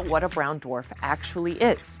talk about what a brown dwarf actually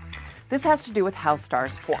is. This has to do with how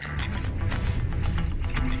stars form.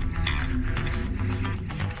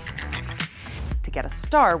 To get a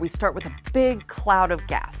star, we start with a big cloud of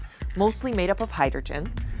gas, mostly made up of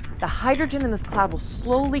hydrogen. The hydrogen in this cloud will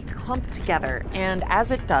slowly clump together, and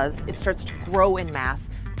as it does, it starts to grow in mass,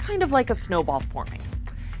 kind of like a snowball forming.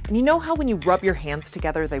 And you know how when you rub your hands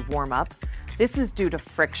together, they warm up? This is due to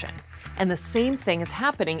friction. And the same thing is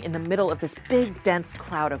happening in the middle of this big, dense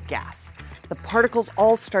cloud of gas. The particles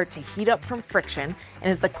all start to heat up from friction,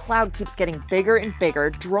 and as the cloud keeps getting bigger and bigger,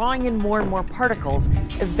 drawing in more and more particles,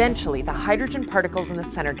 eventually the hydrogen particles in the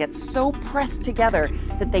center get so pressed together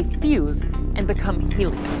that they fuse and become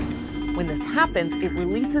helium. When this happens, it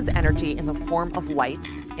releases energy in the form of light,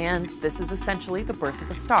 and this is essentially the birth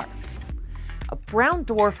of a star. A brown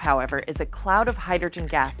dwarf, however, is a cloud of hydrogen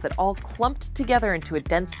gas that all clumped together into a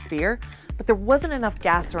dense sphere, but there wasn't enough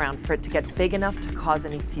gas around for it to get big enough to cause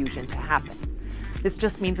any fusion to happen. This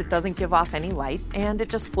just means it doesn't give off any light, and it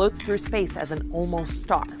just floats through space as an almost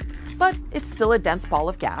star. But it's still a dense ball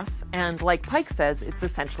of gas, and like Pike says, it's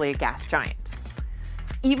essentially a gas giant.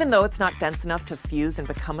 Even though it's not dense enough to fuse and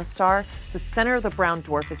become a star, the center of the brown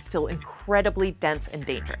dwarf is still incredibly dense and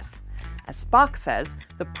dangerous. As Spock says,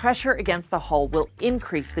 the pressure against the hull will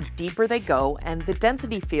increase the deeper they go, and the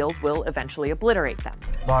density field will eventually obliterate them.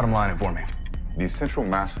 Bottom line for me. The central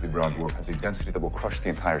mass of the brown dwarf has a density that will crush the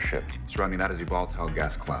entire ship. Surrounding that is a volatile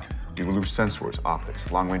gas cloud. You will lose sensors, optics,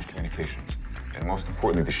 long-range communications, and most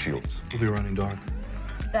importantly, the shields. We'll be running dark.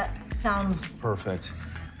 That sounds Perfect.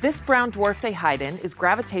 This brown dwarf they hide in is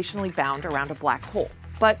gravitationally bound around a black hole.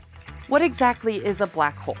 But what exactly is a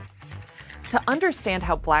black hole? To understand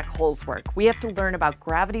how black holes work, we have to learn about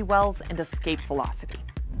gravity wells and escape velocity.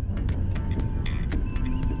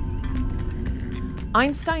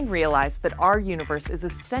 Einstein realized that our universe is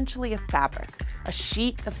essentially a fabric, a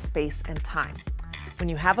sheet of space and time. When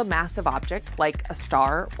you have a massive object, like a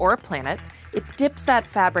star or a planet, it dips that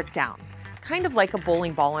fabric down, kind of like a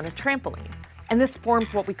bowling ball on a trampoline. And this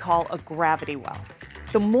forms what we call a gravity well.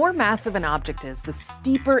 The more massive an object is, the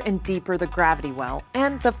steeper and deeper the gravity well,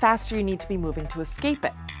 and the faster you need to be moving to escape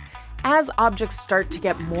it. As objects start to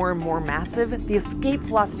get more and more massive, the escape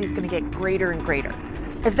velocity is going to get greater and greater.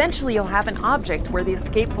 Eventually, you'll have an object where the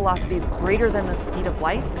escape velocity is greater than the speed of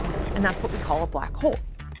light, and that's what we call a black hole.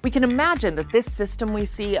 We can imagine that this system we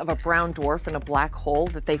see of a brown dwarf and a black hole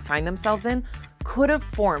that they find themselves in could have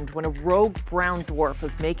formed when a rogue brown dwarf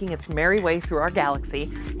was making its merry way through our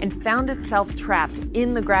galaxy and found itself trapped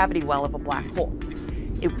in the gravity well of a black hole.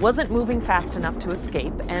 It wasn't moving fast enough to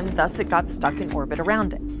escape, and thus it got stuck in orbit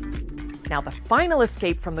around it. Now, the final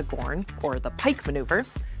escape from the Gorn, or the Pike Maneuver,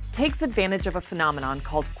 takes advantage of a phenomenon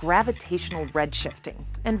called gravitational redshifting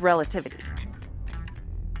and relativity.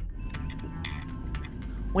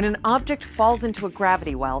 When an object falls into a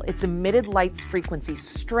gravity well, its emitted light's frequency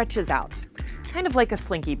stretches out, kind of like a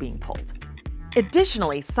slinky being pulled.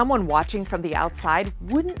 Additionally, someone watching from the outside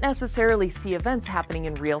wouldn't necessarily see events happening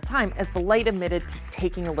in real time, as the light emitted is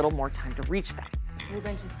taking a little more time to reach them. We're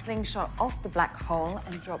going to slingshot off the black hole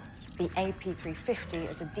and drop the AP-350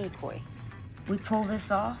 as a decoy. We pull this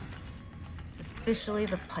off, it's officially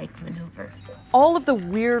the Pike Maneuver. All of the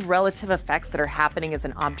weird relative effects that are happening as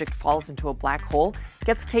an object falls into a black hole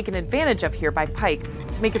gets taken advantage of here by Pike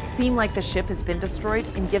to make it seem like the ship has been destroyed,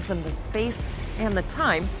 and gives them the space and the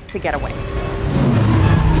time to get away.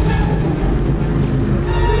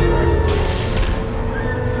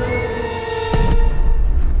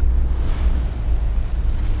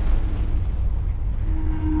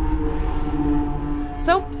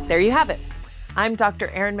 So, there you have it. I'm Dr.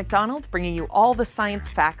 Erin McDonald, bringing you all the science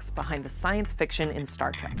facts behind the science fiction in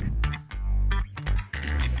Star Trek.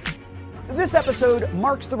 This episode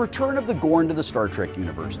marks the return of the Gorn to the Star Trek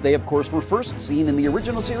universe. They, of course, were first seen in the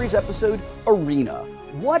original series episode, Arena.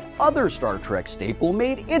 What other Star Trek staple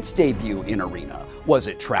made its debut in Arena? Was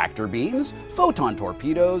it tractor beams, photon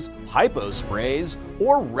torpedoes, hypo sprays,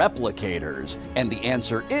 or replicators? And the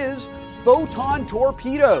answer is photon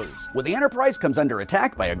torpedoes. When the Enterprise comes under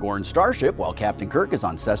attack by a Gorn starship while Captain Kirk is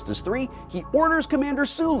on Cestus 3, he orders Commander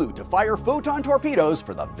Sulu to fire photon torpedoes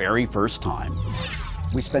for the very first time.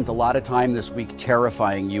 We spent a lot of time this week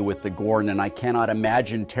terrifying you with the Gorn, and I cannot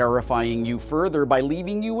imagine terrifying you further by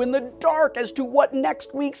leaving you in the dark as to what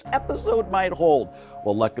next week's episode might hold.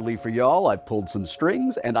 Well, luckily for y'all, I've pulled some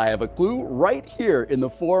strings, and I have a clue right here in the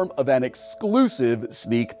form of an exclusive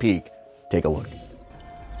sneak peek. Take a look.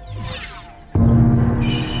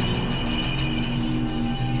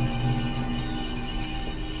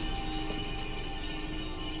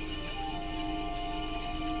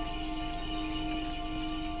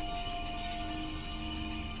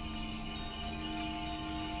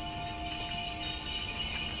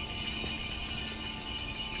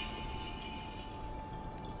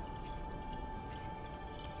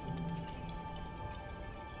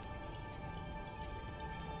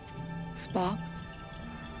 Spock,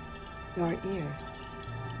 your ears.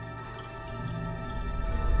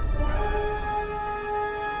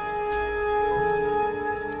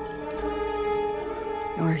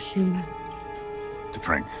 You're human.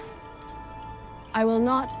 T'Pring. I will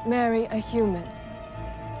not marry a human.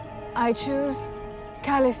 I choose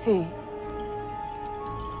Caliphie.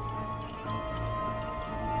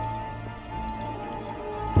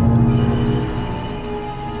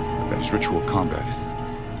 That is ritual combat.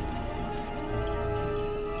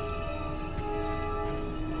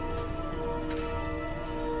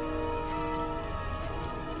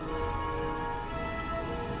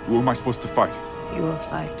 Who am I supposed to fight? You will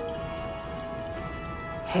fight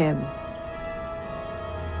him.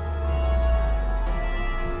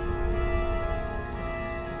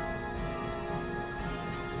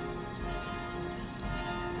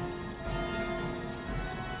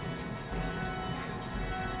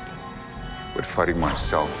 But fighting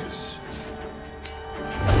myself is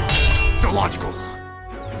illogical.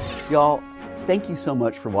 Y'all, thank you so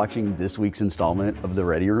much for watching this week's installment of The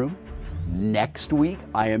Ready Room. Next week,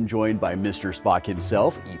 I am joined by Mr. Spock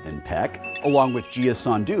himself, Ethan Peck, along with Gia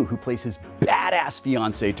Sandhu, who plays his badass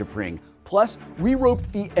fiancée T'Pring. Plus, we roped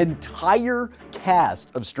the entire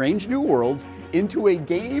cast of Strange New Worlds into a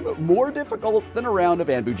game more difficult than a round of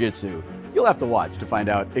Anbujitsu. You'll have to watch to find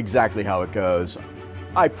out exactly how it goes.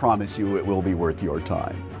 I promise you it will be worth your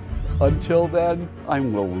time. Until then,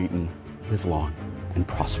 I'm Will Wheaton. Live long and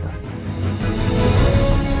prosper.